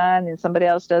media, and then somebody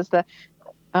else does the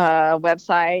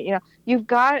website. You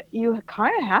kind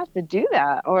of have to do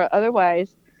that, or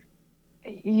otherwise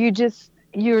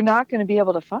you're not going to be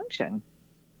able to function.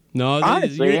 No,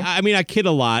 honestly. I kid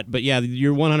a lot, but yeah,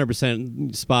 you're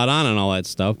 100% spot on all that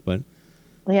stuff. But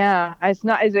yeah, it's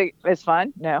not. It's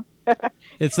fun? No,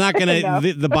 it's not gonna. No.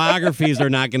 The biographies are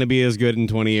not gonna be as good in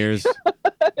 20 years.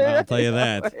 I'll tell you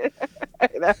that.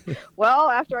 Well,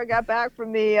 after I got back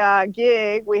from the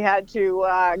gig, we had to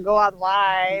go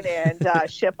online and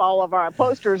ship all of our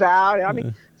posters out. I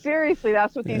mean, Seriously,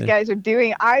 that's what these guys are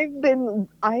doing. I've been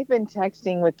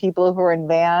texting with people who are in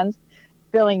vans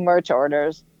filling merch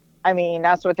orders. I mean,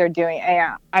 that's what they're doing.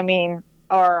 Yeah. I mean,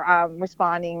 or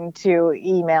responding to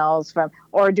emails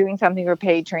or doing something for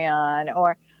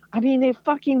Patreon, they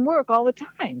fucking work all the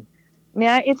time.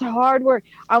 Man, it's hard work.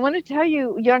 I want to tell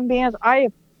you, young bands, I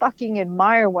fucking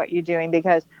admire what you're doing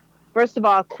because, first of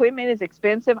all, equipment is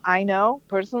expensive. I know,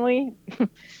 personally.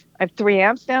 I have 3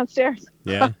 amps downstairs.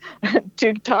 Yeah.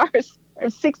 2 guitars. I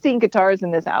have 16 guitars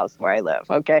in this house where I live,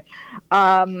 okay?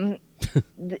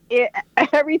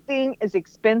 Everything is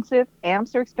expensive.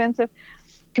 Amps are expensive.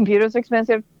 Computers are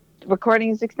expensive. Recording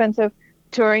is expensive.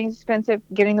 Touring is expensive.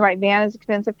 Getting the right van is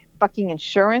expensive. Fucking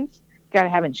insurance. Got to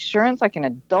have insurance like an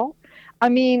adult. I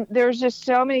mean, there's just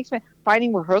so many expenses.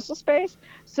 Finding rehearsal space.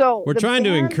 So we're trying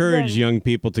to encourage young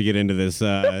people to get into this.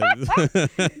 No,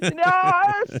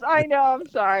 I know. I'm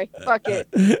sorry. Fuck it.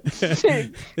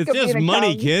 It's just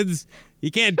money, kids. You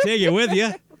can't take it with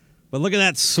you. But look at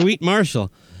that sweet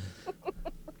Marshall.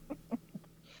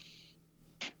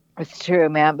 It's true,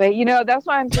 man. But, that's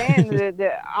what I'm saying.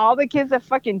 All the kids that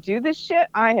fucking do this shit,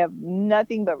 I have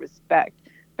nothing but respect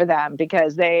for them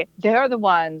because they're the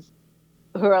ones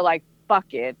who are like,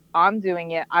 fuck it. I'm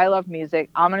doing it. I love music.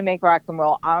 I'm going to make rock and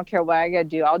roll. I don't care what I got to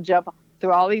do. I'll jump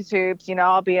through all these hoops.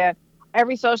 I'll be on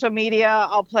every social media.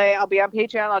 I'll be on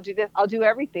Patreon. I'll do this. I'll do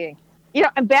everything.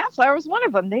 And Bad Flower was one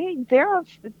of them. They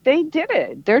did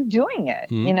it. They're doing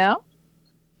it,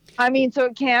 I mean, so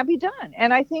it can be done.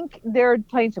 And I think they're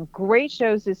playing some great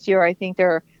shows this year. I think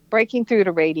they're breaking through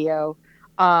to radio.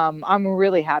 I'm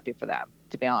really happy for them,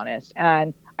 to be honest.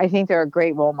 And I think they're a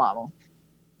great role model.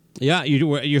 Yeah,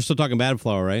 you're still talking Bad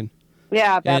Flower, right?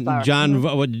 Yeah, Bad Flower. John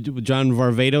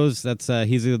Varvatos, that's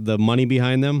he's the money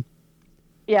behind them.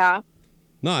 Yeah.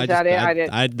 No, I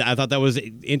thought that was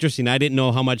interesting. I didn't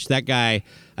know how much that guy.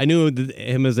 I knew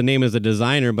him as a name as a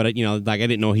designer, but I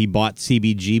didn't know he bought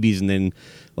CBGBs and then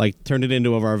turned it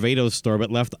into a Varvatos store,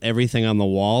 but left everything on the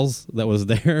walls that was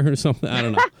there or something. I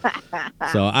don't know.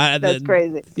 So that's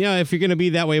crazy. Yeah, if you're gonna be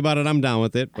that way about it, I'm down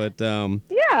with it. But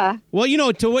yeah.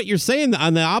 Well, to what you're saying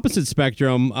on the opposite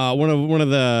spectrum, one of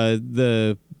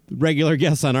the regular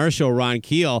guests on our show, Ron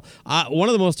Keel, one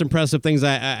of the most impressive things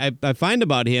I find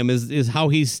about him is how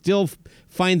he still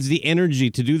finds the energy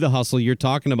to do the hustle you're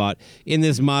talking about in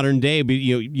this modern day. But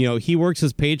he works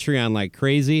his Patreon like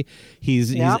crazy.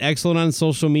 He's excellent on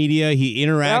social media. He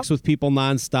interacts with people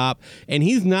nonstop, and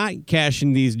he's not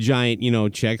cashing these giant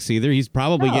checks either. He's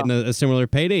probably getting a similar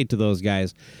payday to those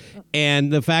guys.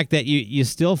 And the fact that you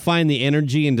still find the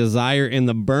energy and desire in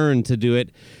the burn to do it,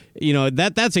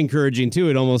 that's encouraging too.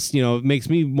 It almost makes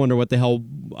me wonder what the hell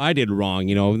I did wrong.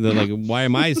 Why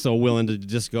am I so willing to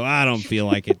just go? I don't feel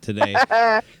like it today.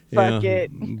 Fuck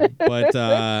it. But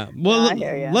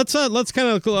let's kind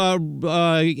of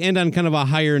end on kind of a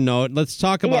higher note. Let's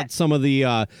talk about some of the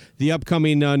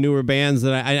upcoming newer bands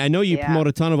that I know you promote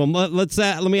a ton of them.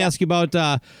 Let me ask you about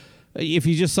if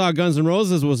you just saw Guns N'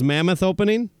 Roses. Was Mammoth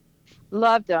opening?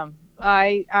 Loved them.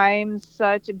 I'm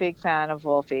such a big fan of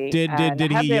Wolfie. Did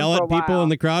he yell at people in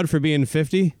the crowd for being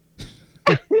 50?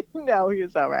 No, he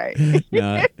was all right.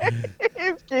 No.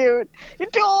 He's cute. He's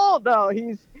too old though.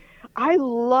 I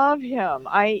love him.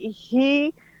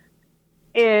 He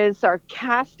is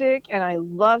sarcastic, and I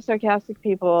love sarcastic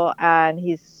people, and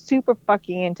he's super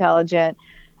fucking intelligent,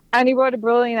 and he wrote a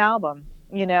brilliant album.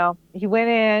 He went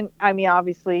in. I mean,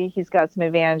 obviously, he's got some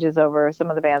advantages over some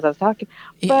of the bands I was talking.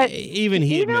 But even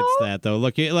he admits that, though.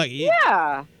 Look,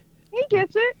 yeah, he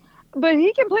gets it. But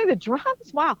he can play the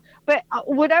drums. Wow. But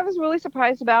what I was really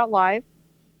surprised about live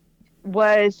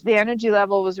was the energy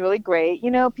level was really great.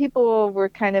 People were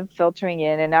kind of filtering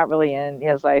in and not really in.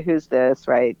 It's like, who's this,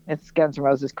 right? It's Guns N'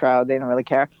 Roses crowd. They don't really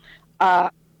care.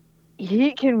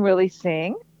 He can really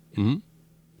sing. Mm-hmm.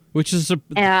 Which is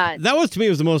that was to me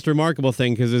was the most remarkable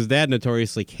thing because his dad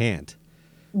notoriously can't.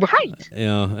 Right. He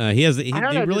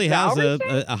really has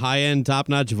a high end, top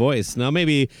notch voice. Now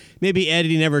maybe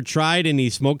Eddie never tried and he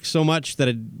smoked so much that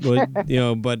it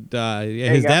would But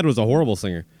his dad was a horrible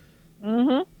singer.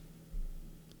 Mm-hmm.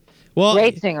 Well,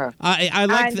 great singer. I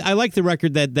like the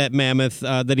record that Mammoth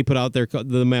that he put out there,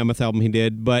 the Mammoth album he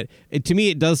did. But to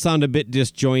me, it does sound a bit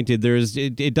disjointed.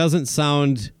 It doesn't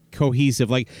sound cohesive.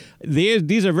 Like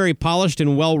these are very polished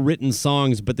and well written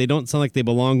songs, but they don't sound like they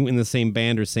belong in the same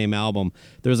band or same album.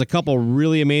 There's a couple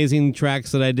really amazing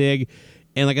tracks that I dig,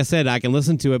 and like I said, I can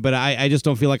listen to it, but I just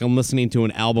don't feel like I'm listening to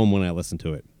an album when I listen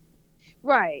to it.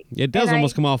 Right. It does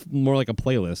almost come off more like a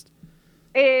playlist.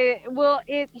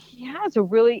 It has a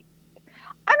really.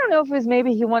 I don't know if it was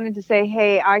maybe he wanted to say,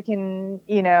 hey, I can,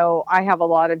 I have a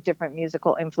lot of different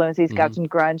musical influence. He's got some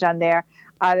grunge on there.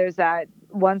 There's that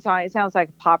one song. It sounds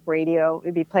like pop radio.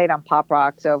 It'd be played on Pop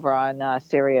Rocks over on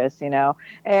Sirius,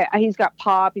 He's got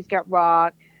pop. He's got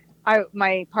rock.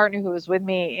 My partner who was with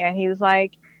me, and he was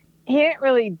like, he didn't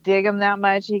really dig them that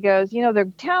much. He goes, they're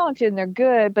talented and they're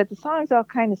good, but the songs all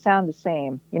kind of sound the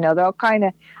same. They're all kind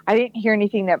of, I didn't hear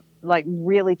anything that like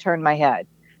really turned my head,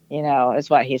 is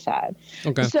what he said.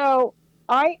 Okay. So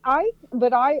I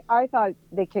thought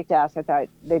they kicked ass. I thought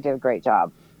they did a great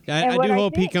job. I do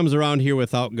hope he comes around here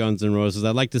without Guns N' Roses.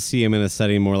 I'd like to see him in a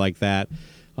setting more like that.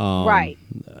 Right.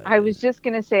 I was just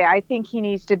going to say, I think he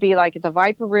needs to be like at the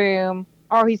Viper Room,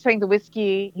 or he's playing the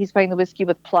whiskey. He's playing the whiskey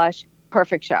with Plush.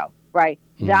 Perfect show, right?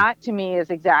 That to me is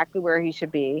exactly where he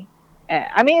should be.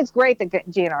 I mean, it's great that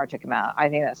GNR took him out. I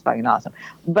think that's fucking awesome.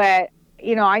 But,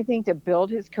 I think to build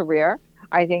his career,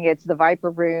 I think it's the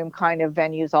Viper Room kind of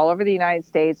venues all over the United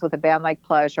States with a band like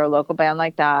Plush or a local band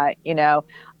like that,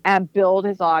 and build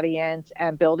his audience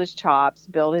and build his chops,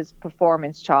 build his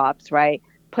performance chops, right?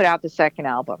 Put out the second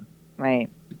album, right?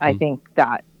 I think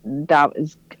that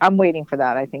is, I'm waiting for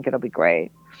that. I think it'll be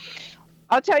great.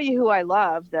 I'll tell you who I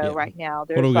love, though, right now.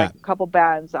 There's like a couple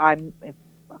bands. I'm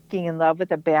fucking in love with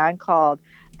a band called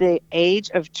The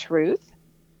Age of Truth.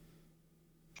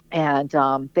 And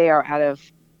they are out of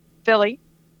Philly,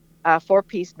 a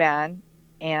 4-piece band.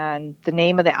 And the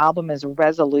name of the album is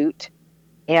Resolute.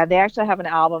 And they actually have an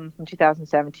album from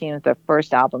 2017 with their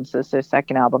first album. So it's their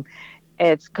second album.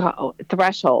 It's called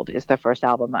Threshold is their first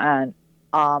album. And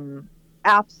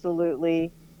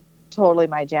absolutely, totally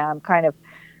my jam. Kind of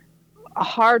a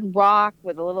hard rock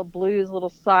with a little blues, a little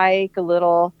psych,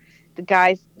 the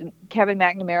guys, Kevin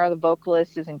McNamara, the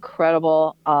vocalist, is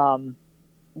incredible.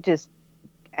 Just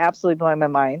absolutely blowing my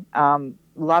mind.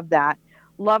 Love that.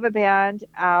 Love a band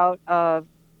out of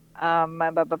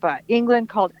England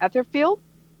called Etherfield.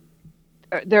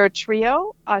 They're a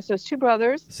trio. So it's two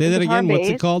brothers. Say that again. What's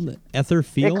it called?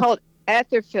 Etherfield? They're called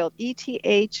Etherfield.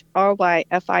 ETHRYFIELD.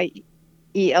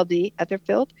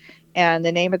 Etherfield. And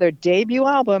the name of their debut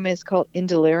album is called In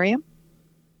Delirium.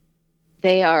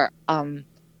 They are,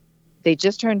 they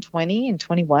just turned 20 and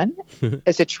 21.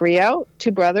 It's a trio,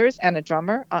 two brothers and a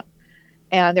drummer.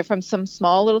 And they're from some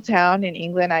small little town in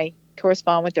England. I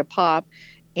correspond with their pop.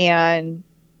 And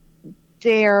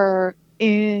they're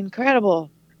incredible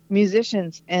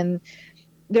musicians. And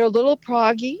they're a little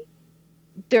proggy.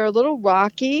 They're a little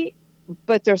rocky.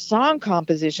 But their song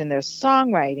composition, their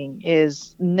songwriting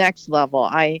is next level.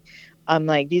 I'm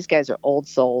like, these guys are old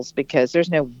souls because there's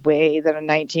no way that a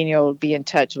 19-year-old would be in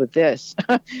touch with this.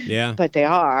 Yeah. But they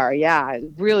are. Yeah,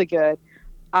 really good.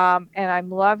 And I'm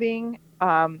loving,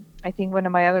 I think one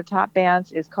of my other top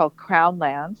bands is called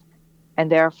Crownland.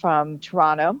 And they're from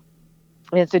Toronto.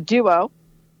 And it's a duo.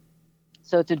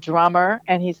 So it's a drummer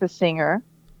and he's the singer.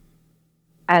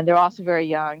 And they're also very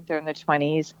young. They're in their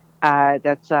 20s.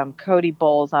 That's Cody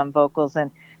Bowles on vocals and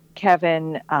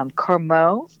Kevin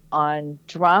Cormeau on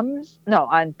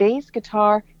on bass,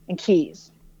 guitar, and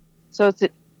keys. So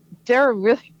they're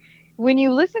really, when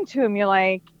you listen to them, you're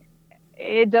like,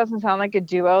 it doesn't sound like a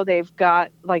duo. They've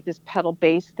got like this pedal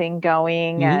bass thing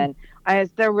going, and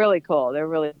they're really cool. They're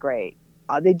really great.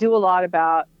 They do a lot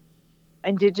about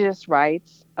Indigenous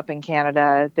rights up in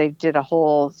Canada. They did a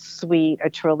whole a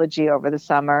trilogy over the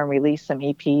summer and released some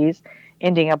EPs.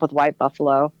 Ending up with White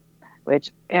Buffalo,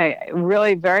 which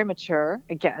really very mature.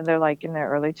 Again, they're like in their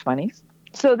early 20s.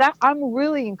 So that I'm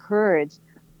really encouraged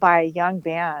by young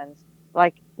bands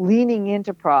like leaning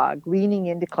into prog, leaning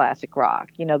into classic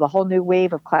rock. The whole new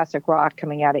wave of classic rock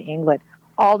coming out of England.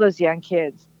 All those young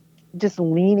kids just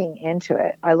leaning into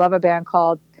it. I love a band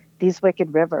called These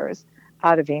Wicked Rivers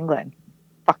out of England.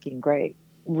 Fucking great.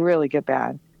 Really good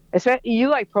band. You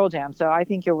like Pearl Jam, so I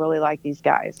think you'll really like these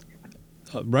guys.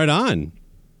 Right on.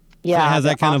 Yeah. So it has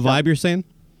that kind of vibe you're saying?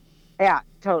 Yeah,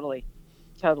 totally.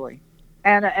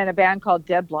 And a band called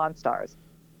Dead Blonde Stars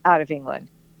out of England.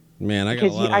 Man, I got a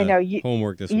lot of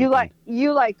homework this weekend.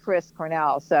 You like Chris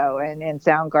Cornell, and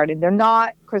Soundgarden. They're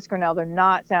not Chris Cornell, they're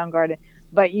not Soundgarden,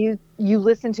 but you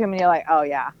listen to them and you're like, oh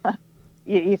yeah,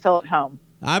 you feel at home.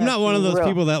 I'm not one of those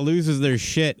people that loses their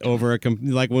shit over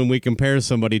like when we compare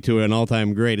somebody to an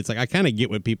all-time great. It's like I kind of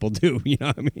get what people do. You know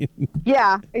what I mean?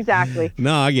 Yeah, exactly.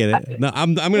 No, I get it. No,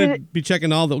 I'm going to be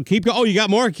checking all the. Oh, you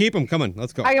got more? Keep them coming.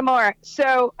 Let's go. I got more.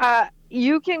 So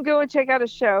you can go and check out a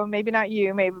show. Maybe not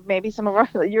you. Maybe some of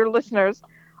your listeners.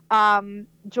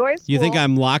 Joyce. You think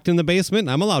I'm locked in the basement?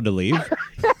 I'm allowed to leave.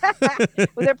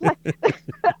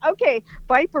 Okay,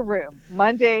 Viper Room,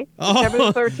 Monday,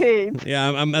 September 13th.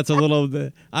 Yeah, that's a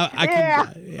little.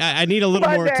 I need a little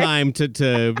more time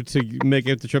to make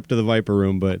it the trip to the Viper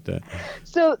Room, but.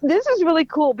 So this is really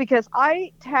cool because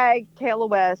I tag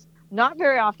KLOS not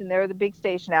very often. They're the big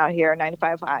station out here,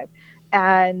 95.5,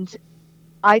 and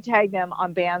I tag them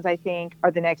on bands I think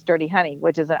are the next Dirty Honey,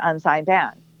 which is an unsigned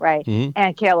band. Right. Mm-hmm.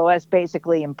 And KLOS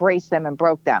basically embraced them and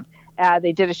broke them.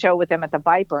 They did a show with them at the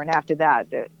Viper. And after that,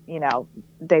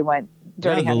 they went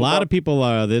Dirty Honey. A lot of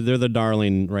people, they're the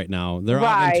darling right now. They're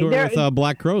out on tour with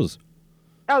Black Crowes.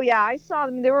 Oh, yeah. I saw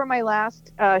them. They were my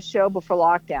last show before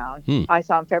lockdown. I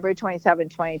saw them February 27,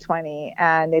 2020.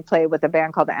 And they played with a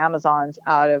band called the Amazons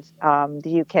out of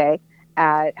the UK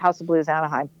at House of Blues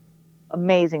Anaheim.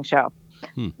 Amazing show.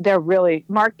 They're really,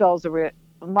 Mark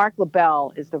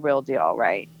LaBelle is the real deal,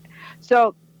 right?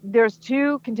 So there's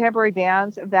two contemporary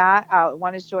bands of that.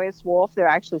 One is Joyous Wolf. They're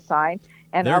actually signed.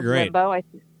 And they're Of great. Limbo.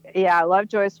 I love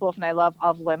Joyous Wolf and I love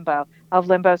Of Limbo. Of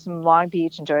Limbo is from Long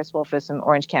Beach and Joyous Wolf is from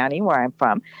Orange County, where I'm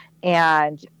from.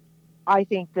 And I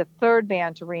think the third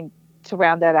band to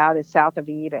round that out is South of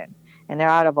Eden, and they're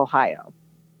out of Ohio.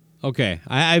 Okay,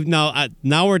 I've now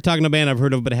we're talking a band I've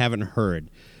heard of but haven't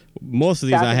heard. Most of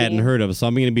these I hadn't heard of, so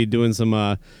I'm going to be doing some.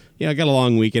 I got a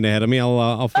long weekend ahead of me.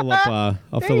 I'll fill up.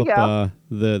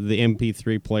 The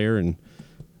MP3 player and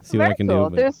see what I can do.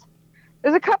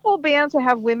 There's a couple of bands that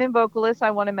have women vocalists I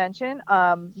want to mention.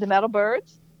 The Metal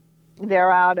Birds.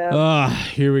 They're out of.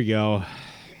 Here we go.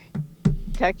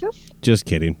 Texas. Just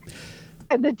kidding.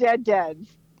 And the Dead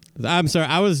Deads. I'm sorry,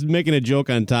 I was making a joke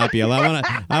on top of you. I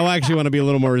actually want to be a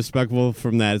little more respectful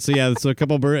from that. So yeah, a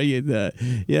couple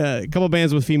a couple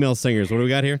bands with female singers. What do we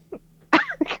got here?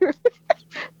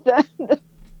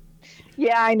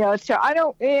 Yeah, I know. So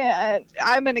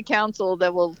I'm in a council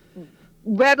that will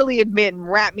readily admit and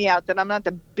rap me out that I'm not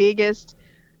the biggest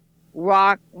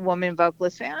rock woman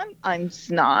vocalist fan. I'm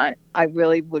just not. I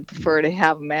really would prefer to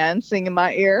have a man sing in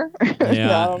my ear.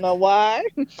 Yeah. I don't know why.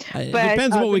 It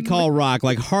depends what we call rock.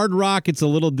 Like hard rock, it's a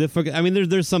little difficult. I mean,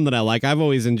 there's some that I like. I've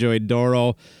always enjoyed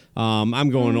Doro. I'm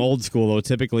going old school though,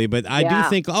 typically, but I do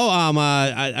think.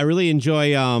 I really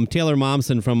enjoy Taylor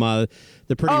Momsen from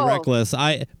The Pretty Reckless.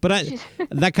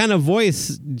 That kind of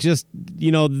voice, just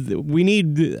we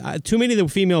need too many of the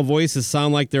female voices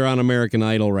sound like they're on American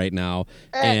Idol right now,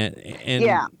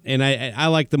 and I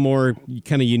like the more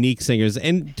kind of unique singers.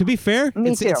 And to be fair,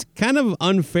 it's kind of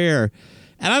unfair,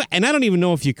 and I don't even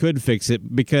know if you could fix it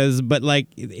but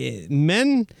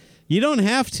men, you don't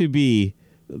have to be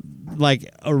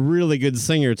like a really good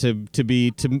singer to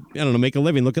make a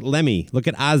living. Look at Lemmy. Look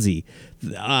at Ozzy.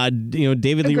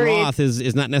 David Lee Roth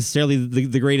is not necessarily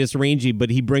the greatest rangy,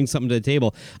 but he brings something to the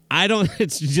table.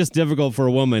 It's just difficult for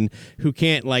a woman who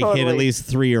can't hit at least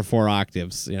 3 or 4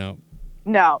 octaves.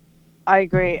 No, I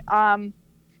agree. But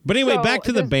anyway, back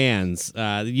to the bands.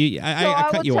 I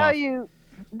cut you off. I will tell you,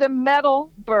 the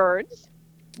Metal Birds,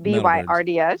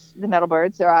 BYRDS, the Metal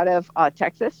Birds. They're out of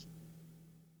Texas.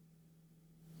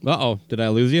 Uh-oh, did I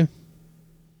lose you?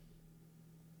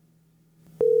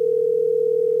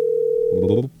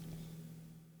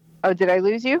 Oh, did I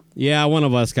lose you? Yeah, one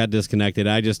of us got disconnected.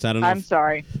 I don't know. I'm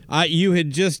sorry. You had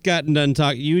just gotten done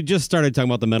talking. You just started talking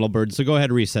about the Metal Birds, so go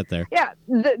ahead and reset there. Yeah,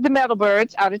 the Metal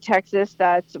Birds out of Texas.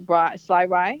 That's Sly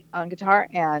Rye on guitar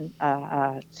and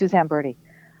Suzanne Birdie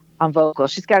on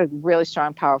vocals. She's got a really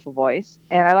strong, powerful voice.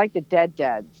 And I like the Dead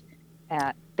Deads.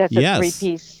 That's a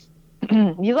 3-piece.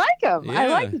 You like them? Yeah. I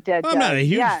like the Dead Deads. I'm not a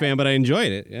huge fan, but I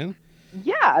enjoyed it. Yeah.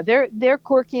 Yeah, they're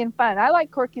quirky and fun. I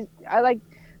like quirky. I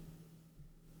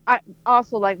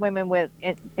also like women with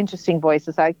interesting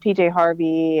voices. I like PJ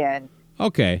Harvey and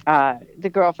the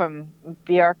girl from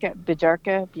Bjork. The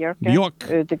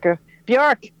girl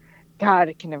Bjork. God,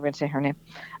 I can never say her name.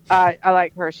 I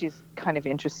like her. She's kind of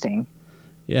interesting.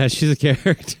 Yeah, she's a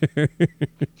character.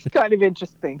 Kind of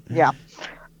interesting. Yeah.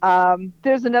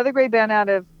 There's another great band out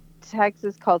of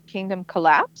Texas called Kingdom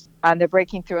Collapse, and they're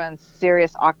breaking through on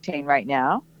Serious Octane right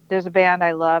now. There's a band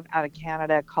I love out of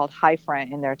Canada called High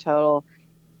Front, and they're total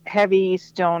heavy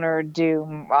stoner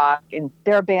doom rock, and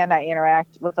they're a band I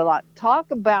interact with a lot.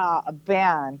 Talk about a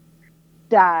band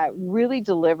that really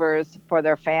delivers for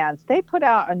their fans. They put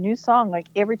out a new song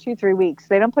every 2-3 weeks.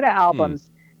 They don't put out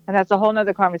albums, and that's a whole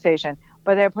nother conversation,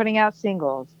 but they're putting out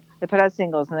singles. They put out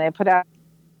singles, and they put out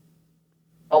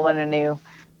and a new.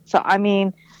 So I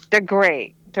mean, they're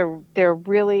great. They're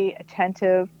really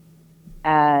attentive,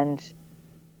 and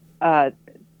I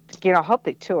hope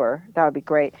they tour. That would be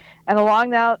great. And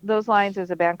along those lines,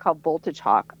 there's a band called Voltage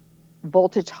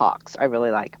Hawks. I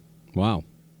really like. Wow.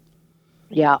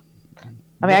 Yeah.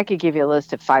 I mean, I could give you a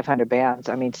list of 500 bands.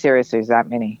 I mean, seriously, is that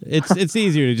many? It's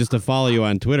easier to just to follow you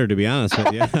on Twitter, to be honest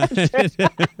with you.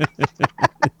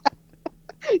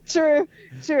 True.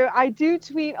 I do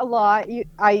tweet a lot.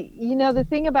 The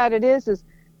thing about it is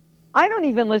I don't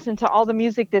even listen to all the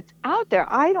music that's out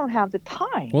there. I don't have the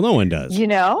time. Well, no one does.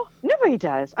 Nobody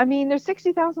does. I mean, there's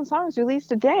 60,000 songs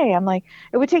released a day. I'm like,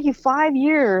 it would take you 5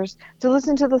 years to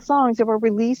listen to the songs that were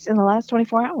released in the last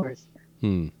 24 hours.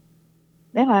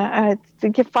 Yeah, to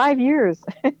get 5 years.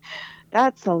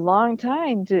 That's a long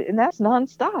time, and that's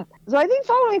nonstop. So I think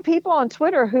following people on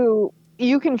Twitter who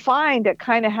you can find that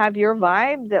kind of have your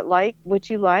vibe, that like what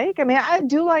you like. I mean, I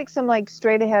do like some like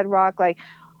straight ahead rock, like,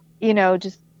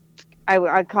 just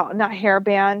I call it not hair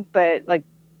band, but like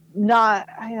not,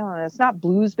 I don't know, it's not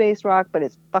blues based rock, but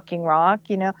it's fucking rock.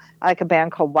 I like a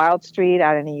band called Wild Street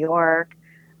out of New York.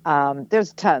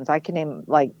 There's tons. I can name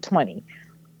like 20.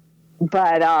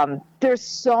 But there's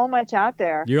so much out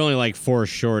there. You're only like 4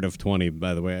 short of 20,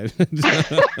 by the way.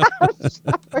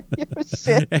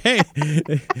 Sorry, hey,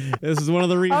 this is one of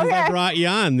the reasons I brought you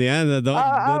on. Yeah, don't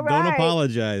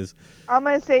apologize. I'm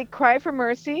going to say Cry for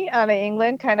Mercy out of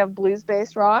England, kind of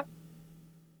blues-based rock.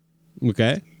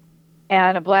 Okay.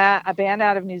 And a band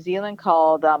out of New Zealand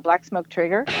called Black Smoke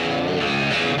Trigger.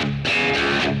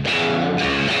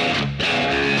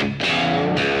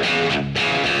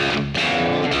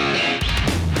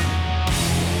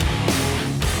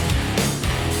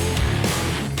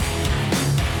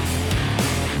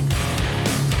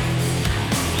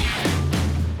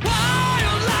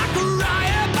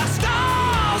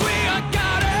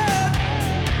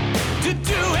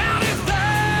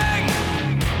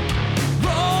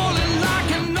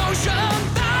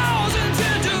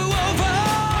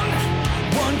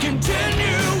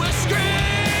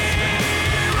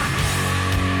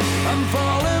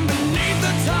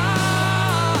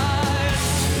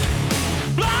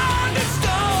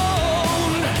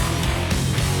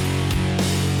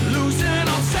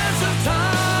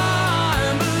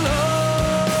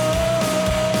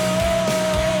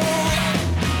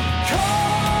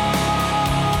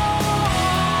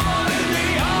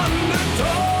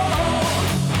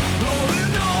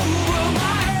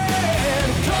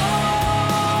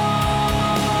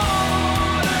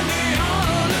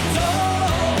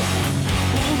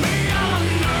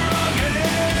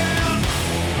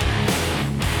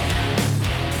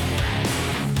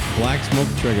 Black Smoke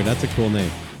Trigger. That's a cool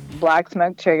name. Black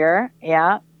Smoke Trigger,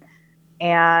 yeah.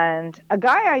 And a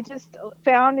guy I just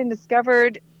found and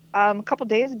discovered a couple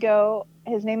days ago,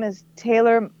 his name is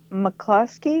Taylor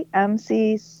McCluskey,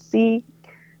 M-C-C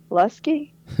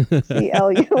Lusky,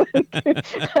 C-L-U.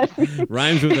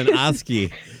 Rhymes with an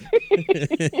Oski.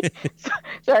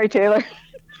 Sorry, Taylor.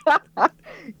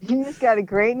 He just got a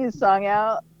great new song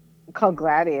out called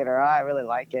Gladiator. I really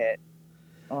like it.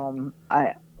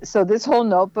 So this whole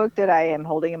notebook that I am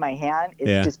holding in my hand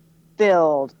is just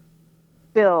filled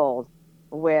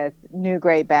with new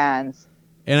great bands.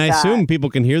 And I assume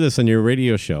people can hear this on your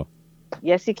radio show.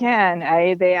 Yes, you can.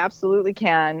 They absolutely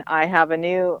can. I have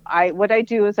what I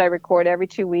do is I record every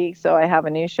 2 weeks. So I have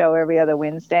a new show every other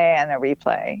Wednesday and a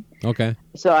replay. Okay.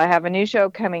 So I have a new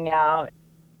show coming out.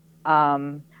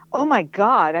 Oh my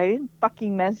God. I didn't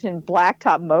fucking mention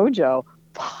Blacktop Mojo.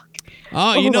 Fuck.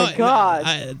 Oh, my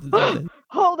God.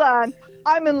 Hold on.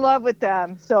 I'm in love with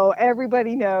them. So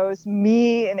everybody knows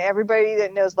me, and everybody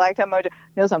that knows Blacktop Mojo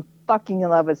knows I'm fucking in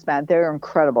love with this band. They're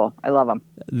incredible. I love them.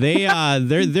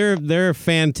 They're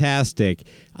fantastic.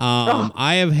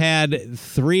 I have had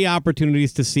 3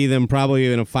 opportunities to see them,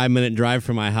 probably in a 5-minute drive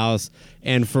from my house,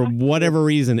 and for whatever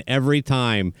reason, every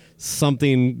time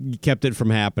something kept it from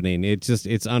happening.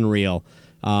 It's unreal.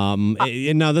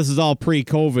 And now this is all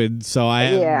pre-COVID, so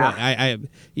I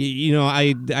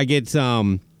get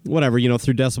whatever,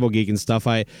 through Decibel Geek and stuff,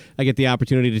 I get the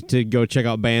opportunity to go check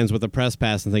out bands with a press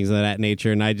pass and things of that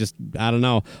nature, and I don't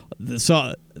know.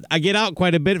 So I get out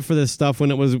quite a bit for this stuff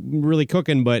when it was really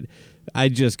cooking, but I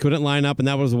just couldn't line up, and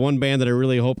that was one band that I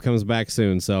really hope comes back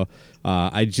soon. So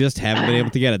I just haven't been able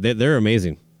to get it. They're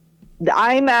amazing.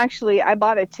 I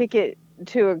bought a ticket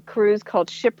to a cruise called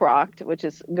Shiprocked, which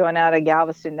is going out of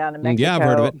Galveston down to Mexico. Yeah, I've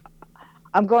heard of it.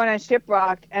 I'm going on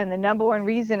Shiprocked, and the number one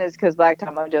reason is because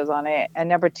Blacktop Mojo's on it, and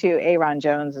number 2, Aaron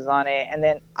Jones is on it, and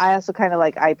then I also kind of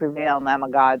like I Prevail and Lamb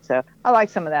of God, so I like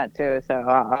some of that too, so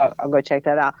I'll go check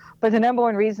that out. But the number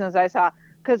one reason is I saw,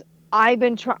 because I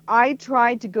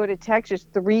tried to go to Texas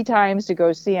 3 times to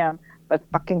go see him, but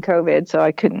fucking COVID, so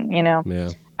I couldn't, Yeah.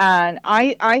 And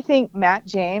I think Matt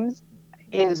James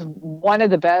is one of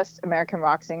the best American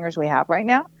rock singers we have right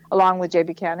now, along with Jay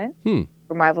Buchanan from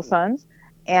Rival Sons.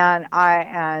 And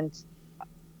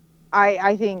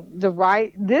I think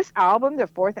this album, the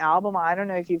fourth album, I don't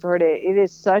know if you've heard it. It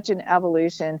is such an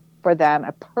evolution for them,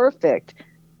 a perfect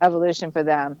evolution for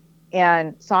them,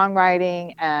 and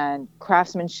songwriting and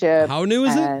craftsmanship. How new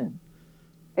is it?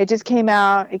 It just came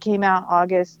out. It came out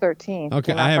August 13th.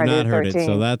 Okay, I have not heard it,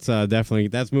 so that's definitely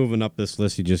moving up this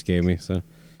list you just gave me. So.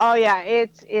 Oh yeah,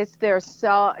 it's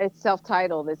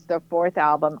self-titled. It's their fourth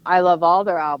album. I love all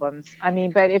their albums. I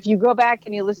mean, but if you go back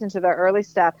and you listen to their early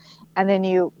stuff, and then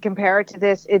you compare it to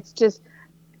this, it's just,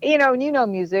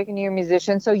 music, and you're a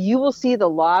musician, so you will see the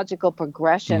logical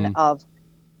progression of.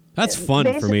 That's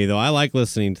fun for me, though. I like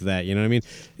listening to that. You know what I mean?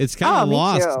 It's kind of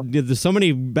lost. There's so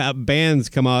many bands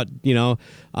come out,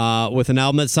 with an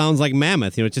album that sounds like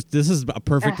Mammoth. This is a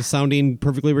perfect sounding,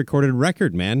 perfectly recorded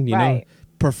record, man. You know,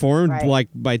 performed like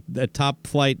by a top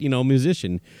flight,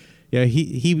 musician. Yeah,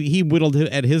 he whittled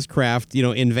at his craft,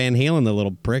 in Van Halen, the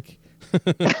little prick.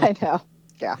 I know.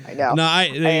 Yeah, I know.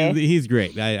 No, he's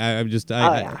great.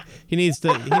 He needs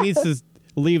to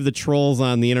leave the trolls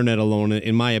on the internet alone,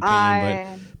 in my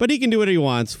opinion. But he can do whatever he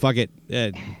wants. Fuck it.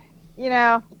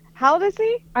 How old is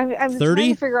he? I'm 30? trying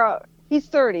to figure out. He's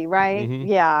 30, right? Mm-hmm.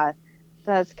 Yeah.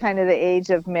 That's kind of the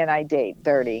age of men I date,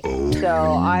 30. So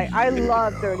I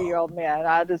love 30-year-old men.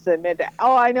 I'll just admit that.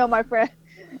 Oh, I know my friend.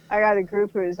 I got a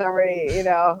group who's already,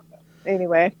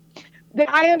 anyway.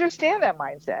 I understand that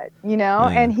mindset,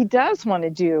 and he does want to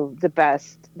do the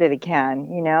best that he can,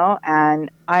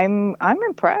 and I'm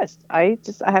impressed. I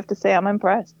have to say I'm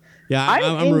impressed. Yeah,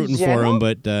 I'm rooting for him,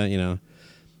 but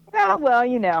Yeah,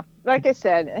 well, like I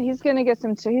said, he's gonna get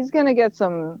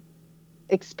some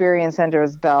experience under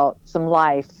his belt, some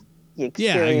life experience.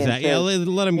 Yeah, exactly. Yeah,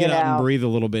 let him get out and breathe a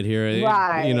little bit here.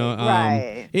 Right.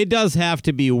 Right. It does have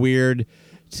to be weird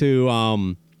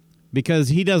to because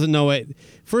he doesn't know it.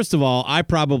 First of all, I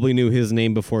probably knew his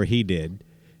name before he did.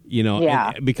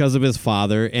 Because of his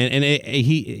father, and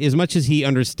he, as much as he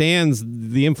understands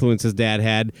the influence his dad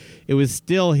had, it was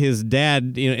still his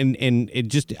dad, and it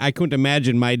just, I couldn't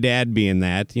imagine my dad being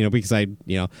that, because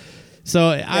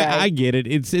so I get it.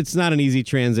 It's not an easy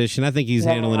transition. I think he's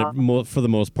handling it for the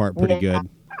most part pretty good.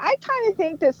 I kind of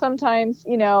think that sometimes,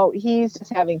 he's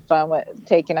just having fun with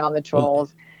taking on the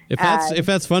trolls. Well, if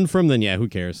that's fun for him, then who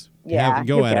cares? Yeah,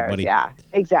 go at it, buddy. Yeah,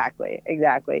 exactly.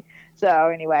 So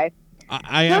anyway.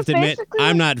 I have to admit,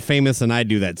 I'm not famous, and I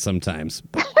do that sometimes.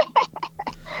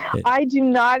 I do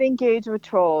not engage with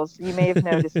trolls. You may have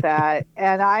noticed that.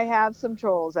 And I have some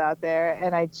trolls out there,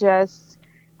 and I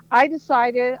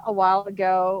decided a while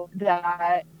ago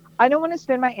that I don't want to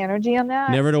spend my energy on that.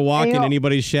 Never to walk in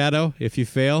anybody's shadow if you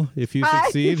fail, if you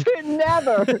succeed.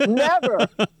 Never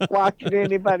walk in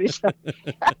anybody's shadow.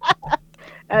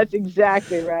 That's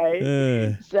exactly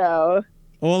right. So...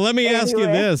 Well, let me ask you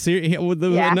this.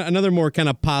 Another more kind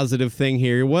of positive thing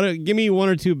here. Give me one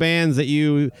or two bands that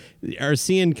you are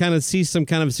see some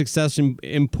kind of success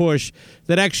in push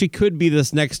that actually could be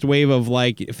this next wave of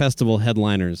festival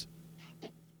headliners.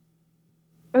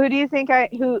 Who do you think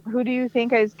who do you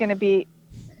think is going to be?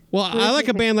 Well, I like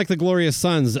a band like the Glorious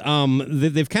Sons.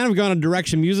 They've kind of gone a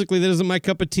direction musically that isn't my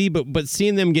cup of tea, but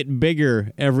seeing them get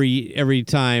bigger every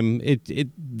time,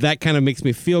 that kind of makes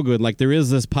me feel good. Like there is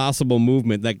this possible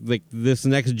movement, like this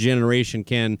next generation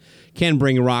can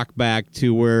bring rock back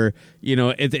to where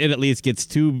it at least gets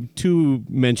two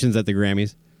mentions at the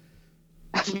Grammys.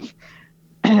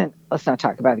 Let's not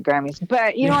talk about the Grammys, but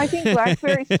I think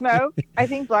Blackberry Smoke. I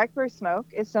think Blackberry Smoke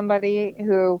is somebody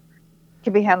who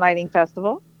could be headlining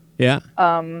festival. Yeah.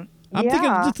 I'm thinking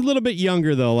just a little bit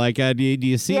younger though. Like, do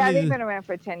you see? Yeah, they've been around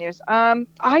for 10 years.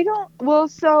 I don't. Well,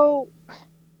 so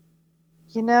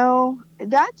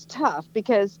that's tough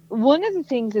because one of the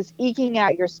things is eking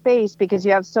out your space because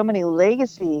you have so many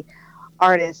legacy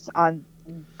artists on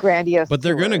grandiose. But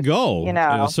they're going to go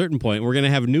at a certain point. We're going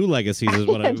to have new legacies. Is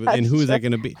what and who is that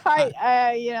going to be?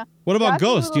 What about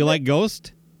Ghost? Do you like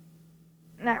Ghost?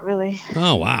 Not really.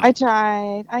 Oh, wow. I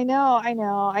tried. I know.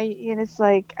 It's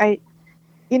like,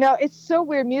 it's so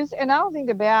weird music. And I don't think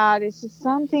they're bad. It's just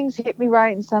some things hit me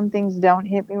right and some things don't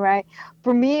hit me right.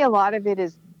 For me, a lot of it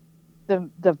is the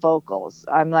vocals.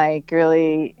 I'm like,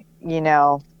 really,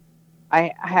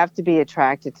 I have to be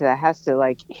attracted to that. It has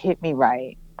to hit me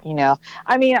right.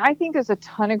 I mean, I think there's a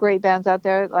ton of great bands out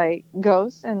there like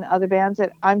Ghost and other bands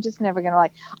that I'm just never going to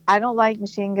like. I don't like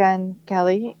Machine Gun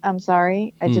Kelly. I'm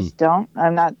sorry. I just don't.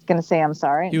 I'm not going to say I'm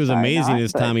sorry. He was amazing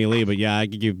as Tommy Lee, but I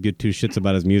could give two shits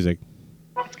about his music.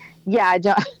 Yeah, I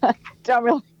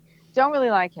don't really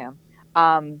like him.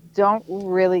 Don't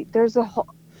really. There's a whole.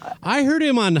 I heard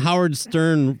him on Howard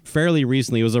Stern fairly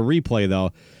recently. It was a replay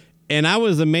though. and I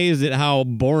was amazed at how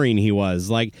boring he was.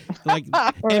 Like,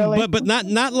 Really? but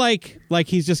not like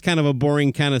he's just kind of a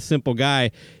boring, kind of simple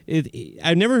guy.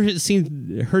 I've never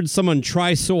heard someone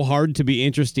try so hard to be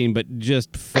interesting, but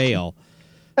just fail.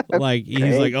 Like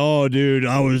he's like, oh, dude,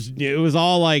 it was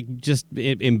all like just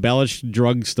embellished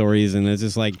drug stories, and it's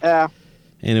just like, and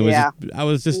it was, I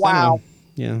was just, I don't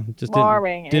know, just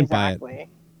boring. Didn't buy it.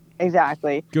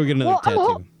 Exactly. Go get another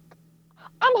tattoo.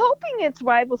 I'm hoping it's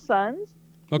Rival Sons,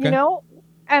 okay. you know,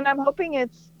 and I'm hoping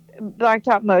it's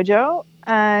Blacktop Mojo,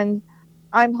 and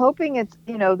I'm hoping it's,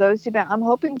 you know, those two bands. I'm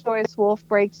hoping Joyous Wolf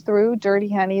breaks through. Dirty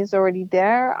Honey is already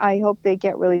there. I hope they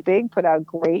get really big, put out a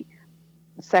great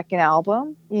second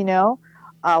album, you know.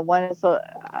 I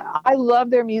love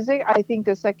their music. I think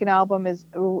their second album it's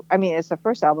the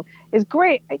first album is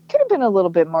great. It could have been a little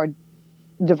bit more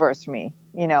diverse for me,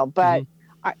 you know, but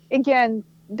again,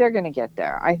 they're going to get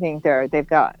there. I think they've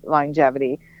got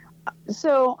longevity.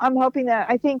 So I'm hoping that,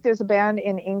 I think there's a band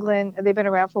in England. They've been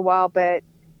around for a while, but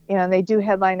you know, they do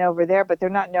headline over there, but they're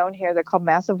not known here. They're called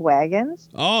Massive Wagons.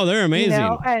 Oh, they're amazing.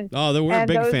 You know? We're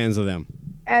big fans of them.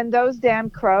 And those damn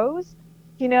Crows,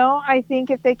 you know, I think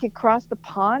if they could cross the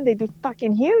pond, they'd be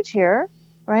fucking huge here,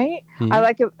 right? I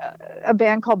like a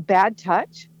band called Bad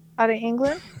Touch out of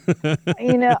England.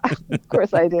 You know, of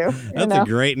course I do. That's a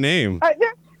great name.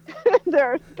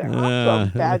 They're awesome.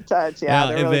 Bad Touch. Yeah,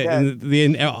 they're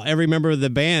really good. Every member of the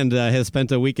band has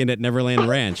spent a weekend at Neverland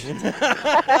Ranch.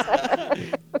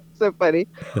 So funny.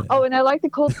 Oh, and I like the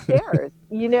Cold Stairs.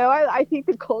 You know, I think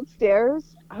the Cold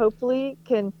Stairs hopefully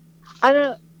can,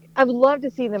 I would love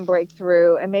to see them break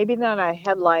through, and maybe not a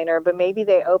headliner, but maybe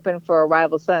they open for a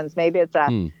Rival Sons. Maybe it's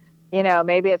you know,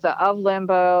 maybe it's a Of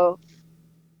Limbo,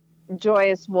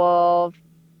 Joyous Wolf,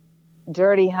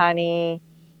 Dirty Honey,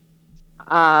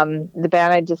 the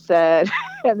band I just said,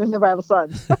 and then the Rival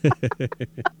Sons.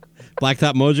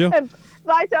 Blacktop Mojo? And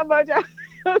Blacktop Mojo,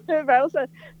 the Rival Sons.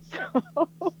 So,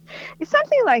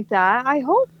 something like that. I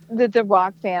hope that the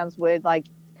rock fans would, like,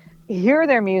 hear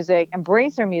their music,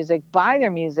 embrace their music, buy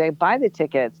their music, buy the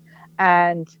tickets,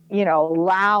 and, you know,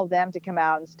 allow them to come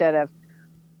out instead of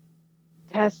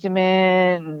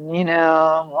Testament, and, you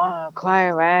know,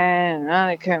 Claret, and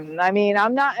I mean,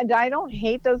 I don't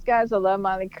hate those guys. I love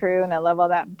Motley Crue and I love all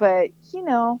that, but, you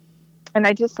know, and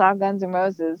I just saw Guns N'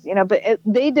 Roses, you know, but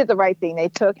they did the right thing. They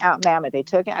took out Mammoth. They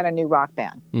took out a new rock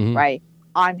band, right?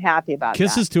 I'm happy about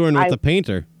Kiss that. is touring with the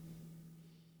painter.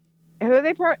 Who are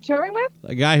they touring with?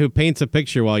 A guy who paints a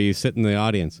picture while you sit in the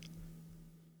audience.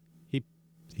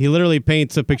 He literally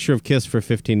paints a picture of Kiss for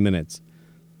 15 minutes.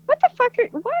 What the fuck?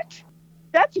 What?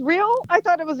 That's real? I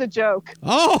thought it was a joke.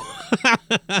 Oh,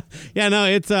 yeah, no,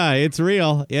 it's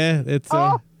real. Yeah, it's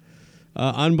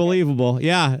unbelievable.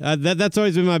 Yeah, that's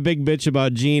always been my big bitch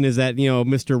about Gene, is that, you know,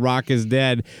 Mr. Rock is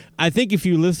dead. I think if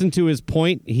you listen to his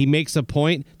point, he makes a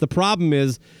point. The problem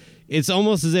is, it's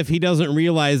almost as if he doesn't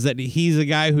realize that he's a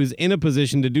guy who's in a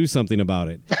position to do something about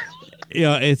it. You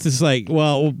know, it's just like,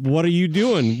 well, what are you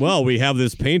doing? Well, we have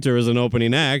this painter as an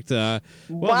opening act.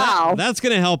 Wow. That's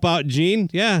going to help out, Gene.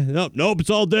 Yeah. Nope, it's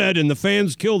all dead, and the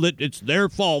fans killed it. It's their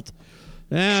fault.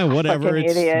 Whatever. Fucking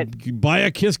idiot. Buy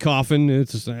a Kiss coffin.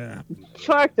 It's just,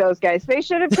 fuck those guys. They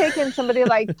should have taken somebody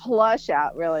like Plush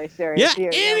out, really serious. Yeah,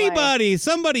 anybody.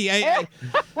 Somebody.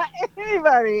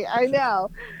 Anybody. I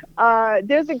know.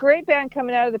 There's a great band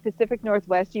coming out of the Pacific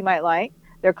Northwest you might like.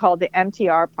 They're called the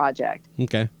MTR Project.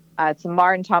 Okay. It's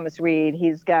Martin Thomas Reed.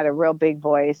 He's got a real big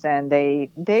voice, and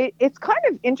it's kind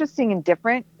of interesting and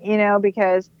different, you know,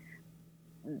 because,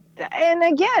 and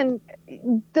again,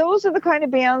 those are the kind of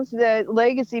bands that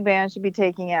legacy bands should be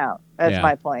taking out. That's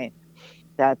my point.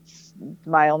 That's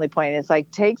my only point. It's like,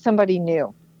 take somebody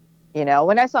new. You know,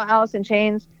 when I saw Alice in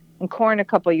Chains and Korn a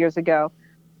couple of years ago,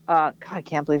 God, I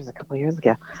can't believe it was a couple of years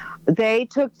ago. They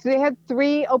had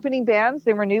 3 opening bands.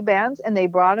 They were new bands, and they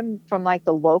brought them from like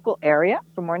the local area,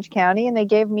 from Orange County, and they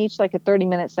gave them each like a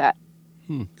 30-minute set.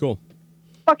 Cool.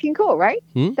 Fucking cool, right?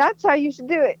 That's how you should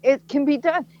do it. It can be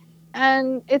done,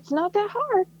 and it's not that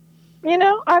hard. You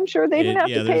know, I'm sure they didn't have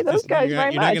to pay those guys very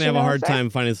much. You're not going to have a hard time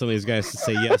finding some of these guys to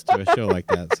say yes to a show like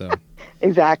that. So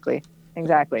Exactly.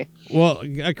 Well,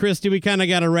 Kristi, we kind of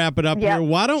got to wrap it up here.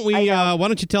 Why don't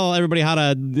you tell everybody how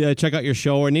to check out your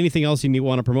show and anything else you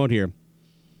want to promote here?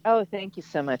 Oh, thank you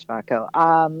so much, Marco.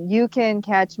 You can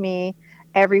catch me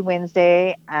every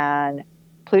Wednesday on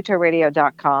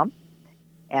PlutoRadio.com.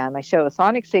 And my show is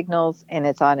Sonic Signals, and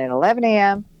it's on at 11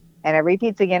 a.m. And it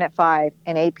repeats again at 5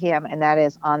 and 8 p.m., and that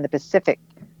is on the Pacific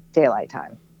Daylight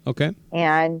Time. Okay.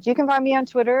 And you can find me on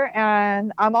Twitter,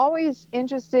 and I'm always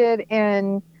interested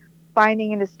in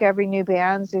finding and discovering new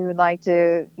bands who would like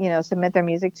to, you know, submit their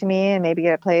music to me and maybe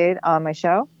get it played on my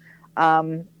show.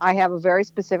 I have a very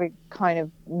specific kind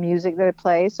of music that I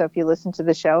play. So if you listen to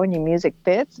the show and your music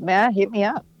fits, man, hit me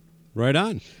up. Right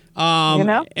on.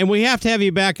 And we have to have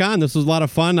you back on. This was a lot of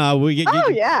fun. We got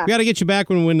to get you back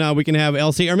when we can have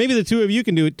Elsie, or maybe the two of you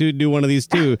can do one of these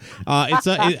too.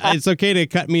 It's okay to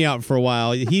cut me out for a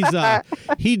while. He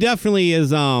definitely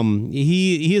is.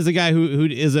 He is a guy who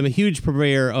is a huge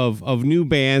purveyor of new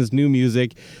bands, new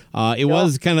music. It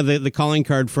was kind of the calling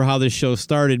card for how this show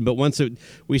started. But once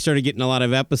we started getting a lot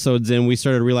of episodes in, we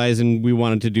started realizing we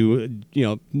wanted to do,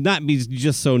 not be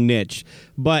just so niche,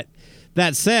 but.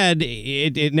 That said,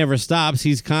 it never stops.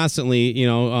 He's constantly,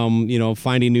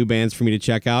 finding new bands for me to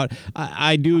check out.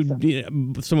 I do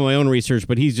some of my own research,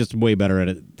 but he's just way better at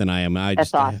it than I am.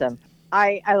 That's awesome.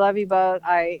 I love you both.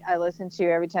 I listen to you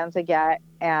every chance I get,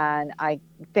 and I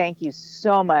thank you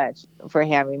so much for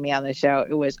having me on the show.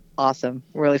 It was awesome,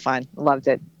 really fun. Loved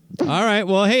it. All right.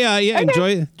 Well, hey,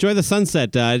 okay. enjoy the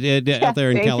sunset out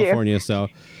there in California. So,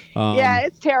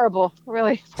 it's terrible.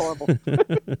 Really horrible.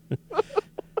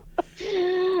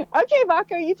 Okay,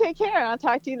 Marco, you take care. I'll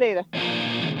talk to you later.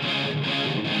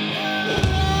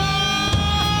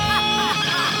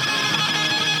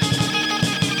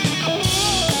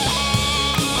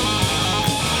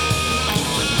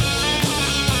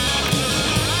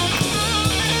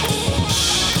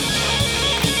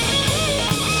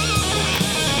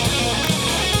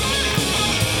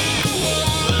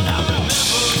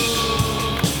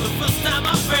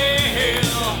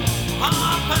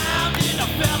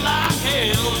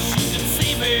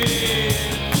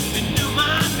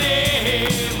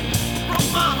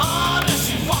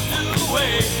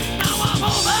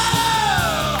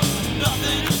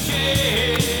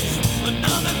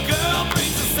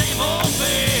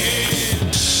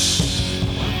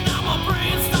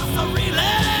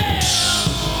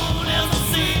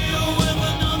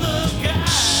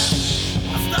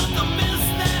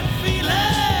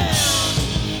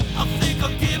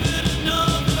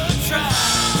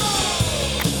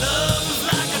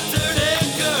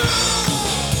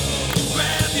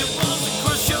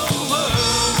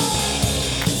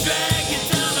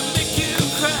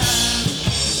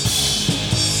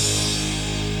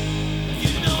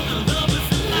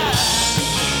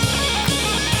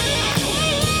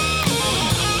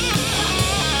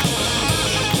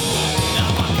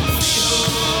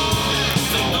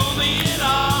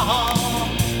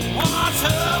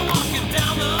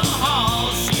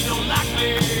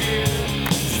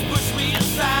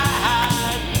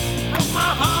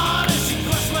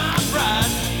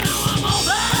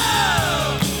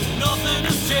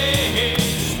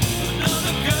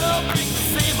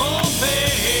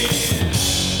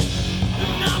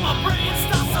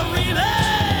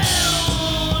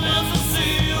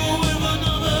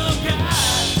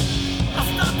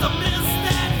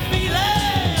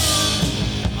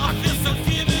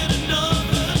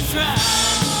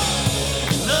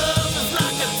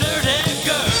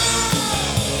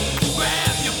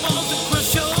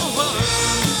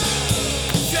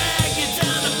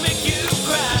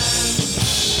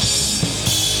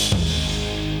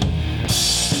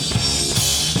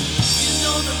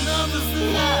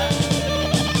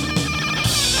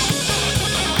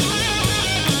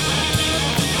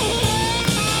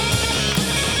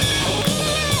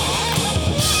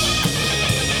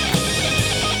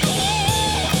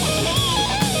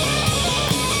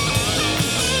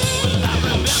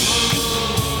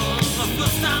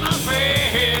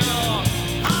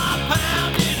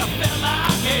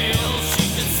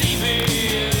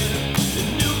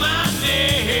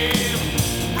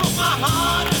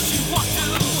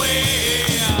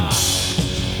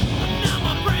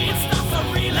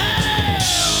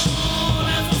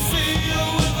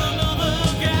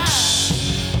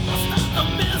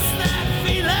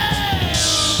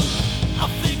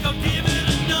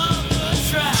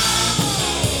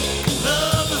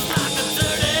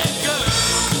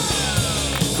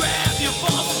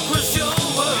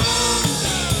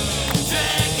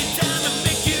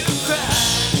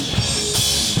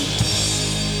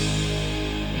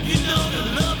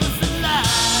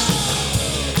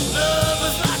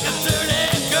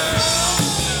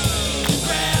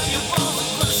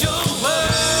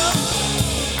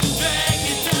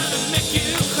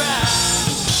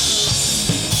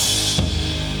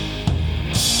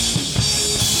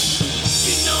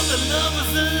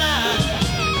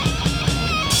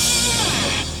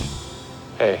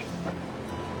 Hey,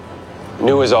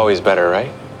 new is always better,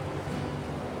 right?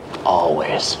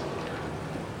 Always.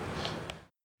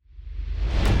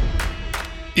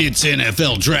 It's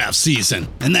NFL draft season,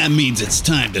 and that means it's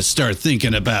time to start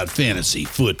thinking about fantasy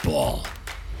football.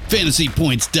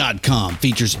 FantasyPoints.com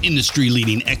features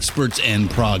industry-leading experts and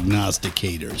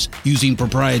prognosticators using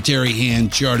proprietary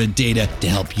hand-charted data to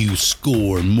help you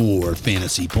score more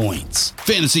fantasy points.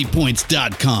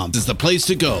 FantasyPoints.com is the place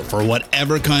to go for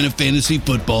whatever kind of fantasy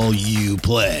football you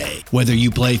play. Whether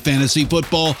you play fantasy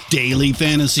football, daily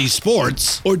fantasy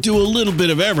sports, or do a little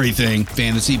bit of everything,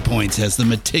 Fantasy Points has the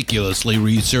meticulously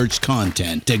researched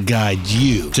content to guide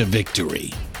you to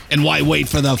victory. And why wait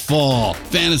for the fall?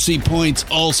 Fantasy Points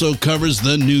also covers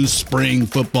the new spring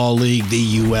football league,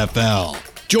 the UFL.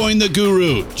 Join the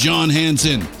guru, John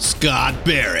Hansen, Scott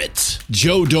Barrett,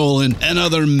 Joe Dolan, and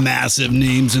other massive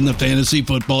names in the fantasy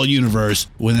football universe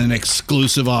with an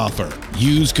exclusive offer.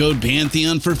 Use code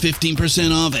Pantheon for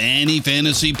 15% off any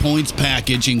Fantasy Points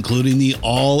package, including the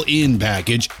all-in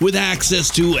package, with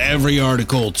access to every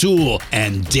article, tool,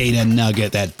 and data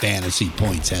nugget that Fantasy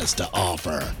Points has to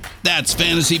offer. That's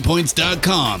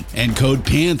FantasyPoints.com and code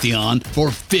Pantheon for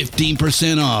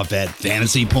 15% off at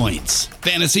Fantasy Points.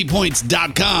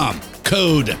 FantasyPoints.com,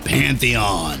 code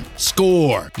Pantheon.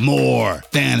 Score more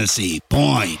fantasy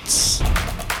points.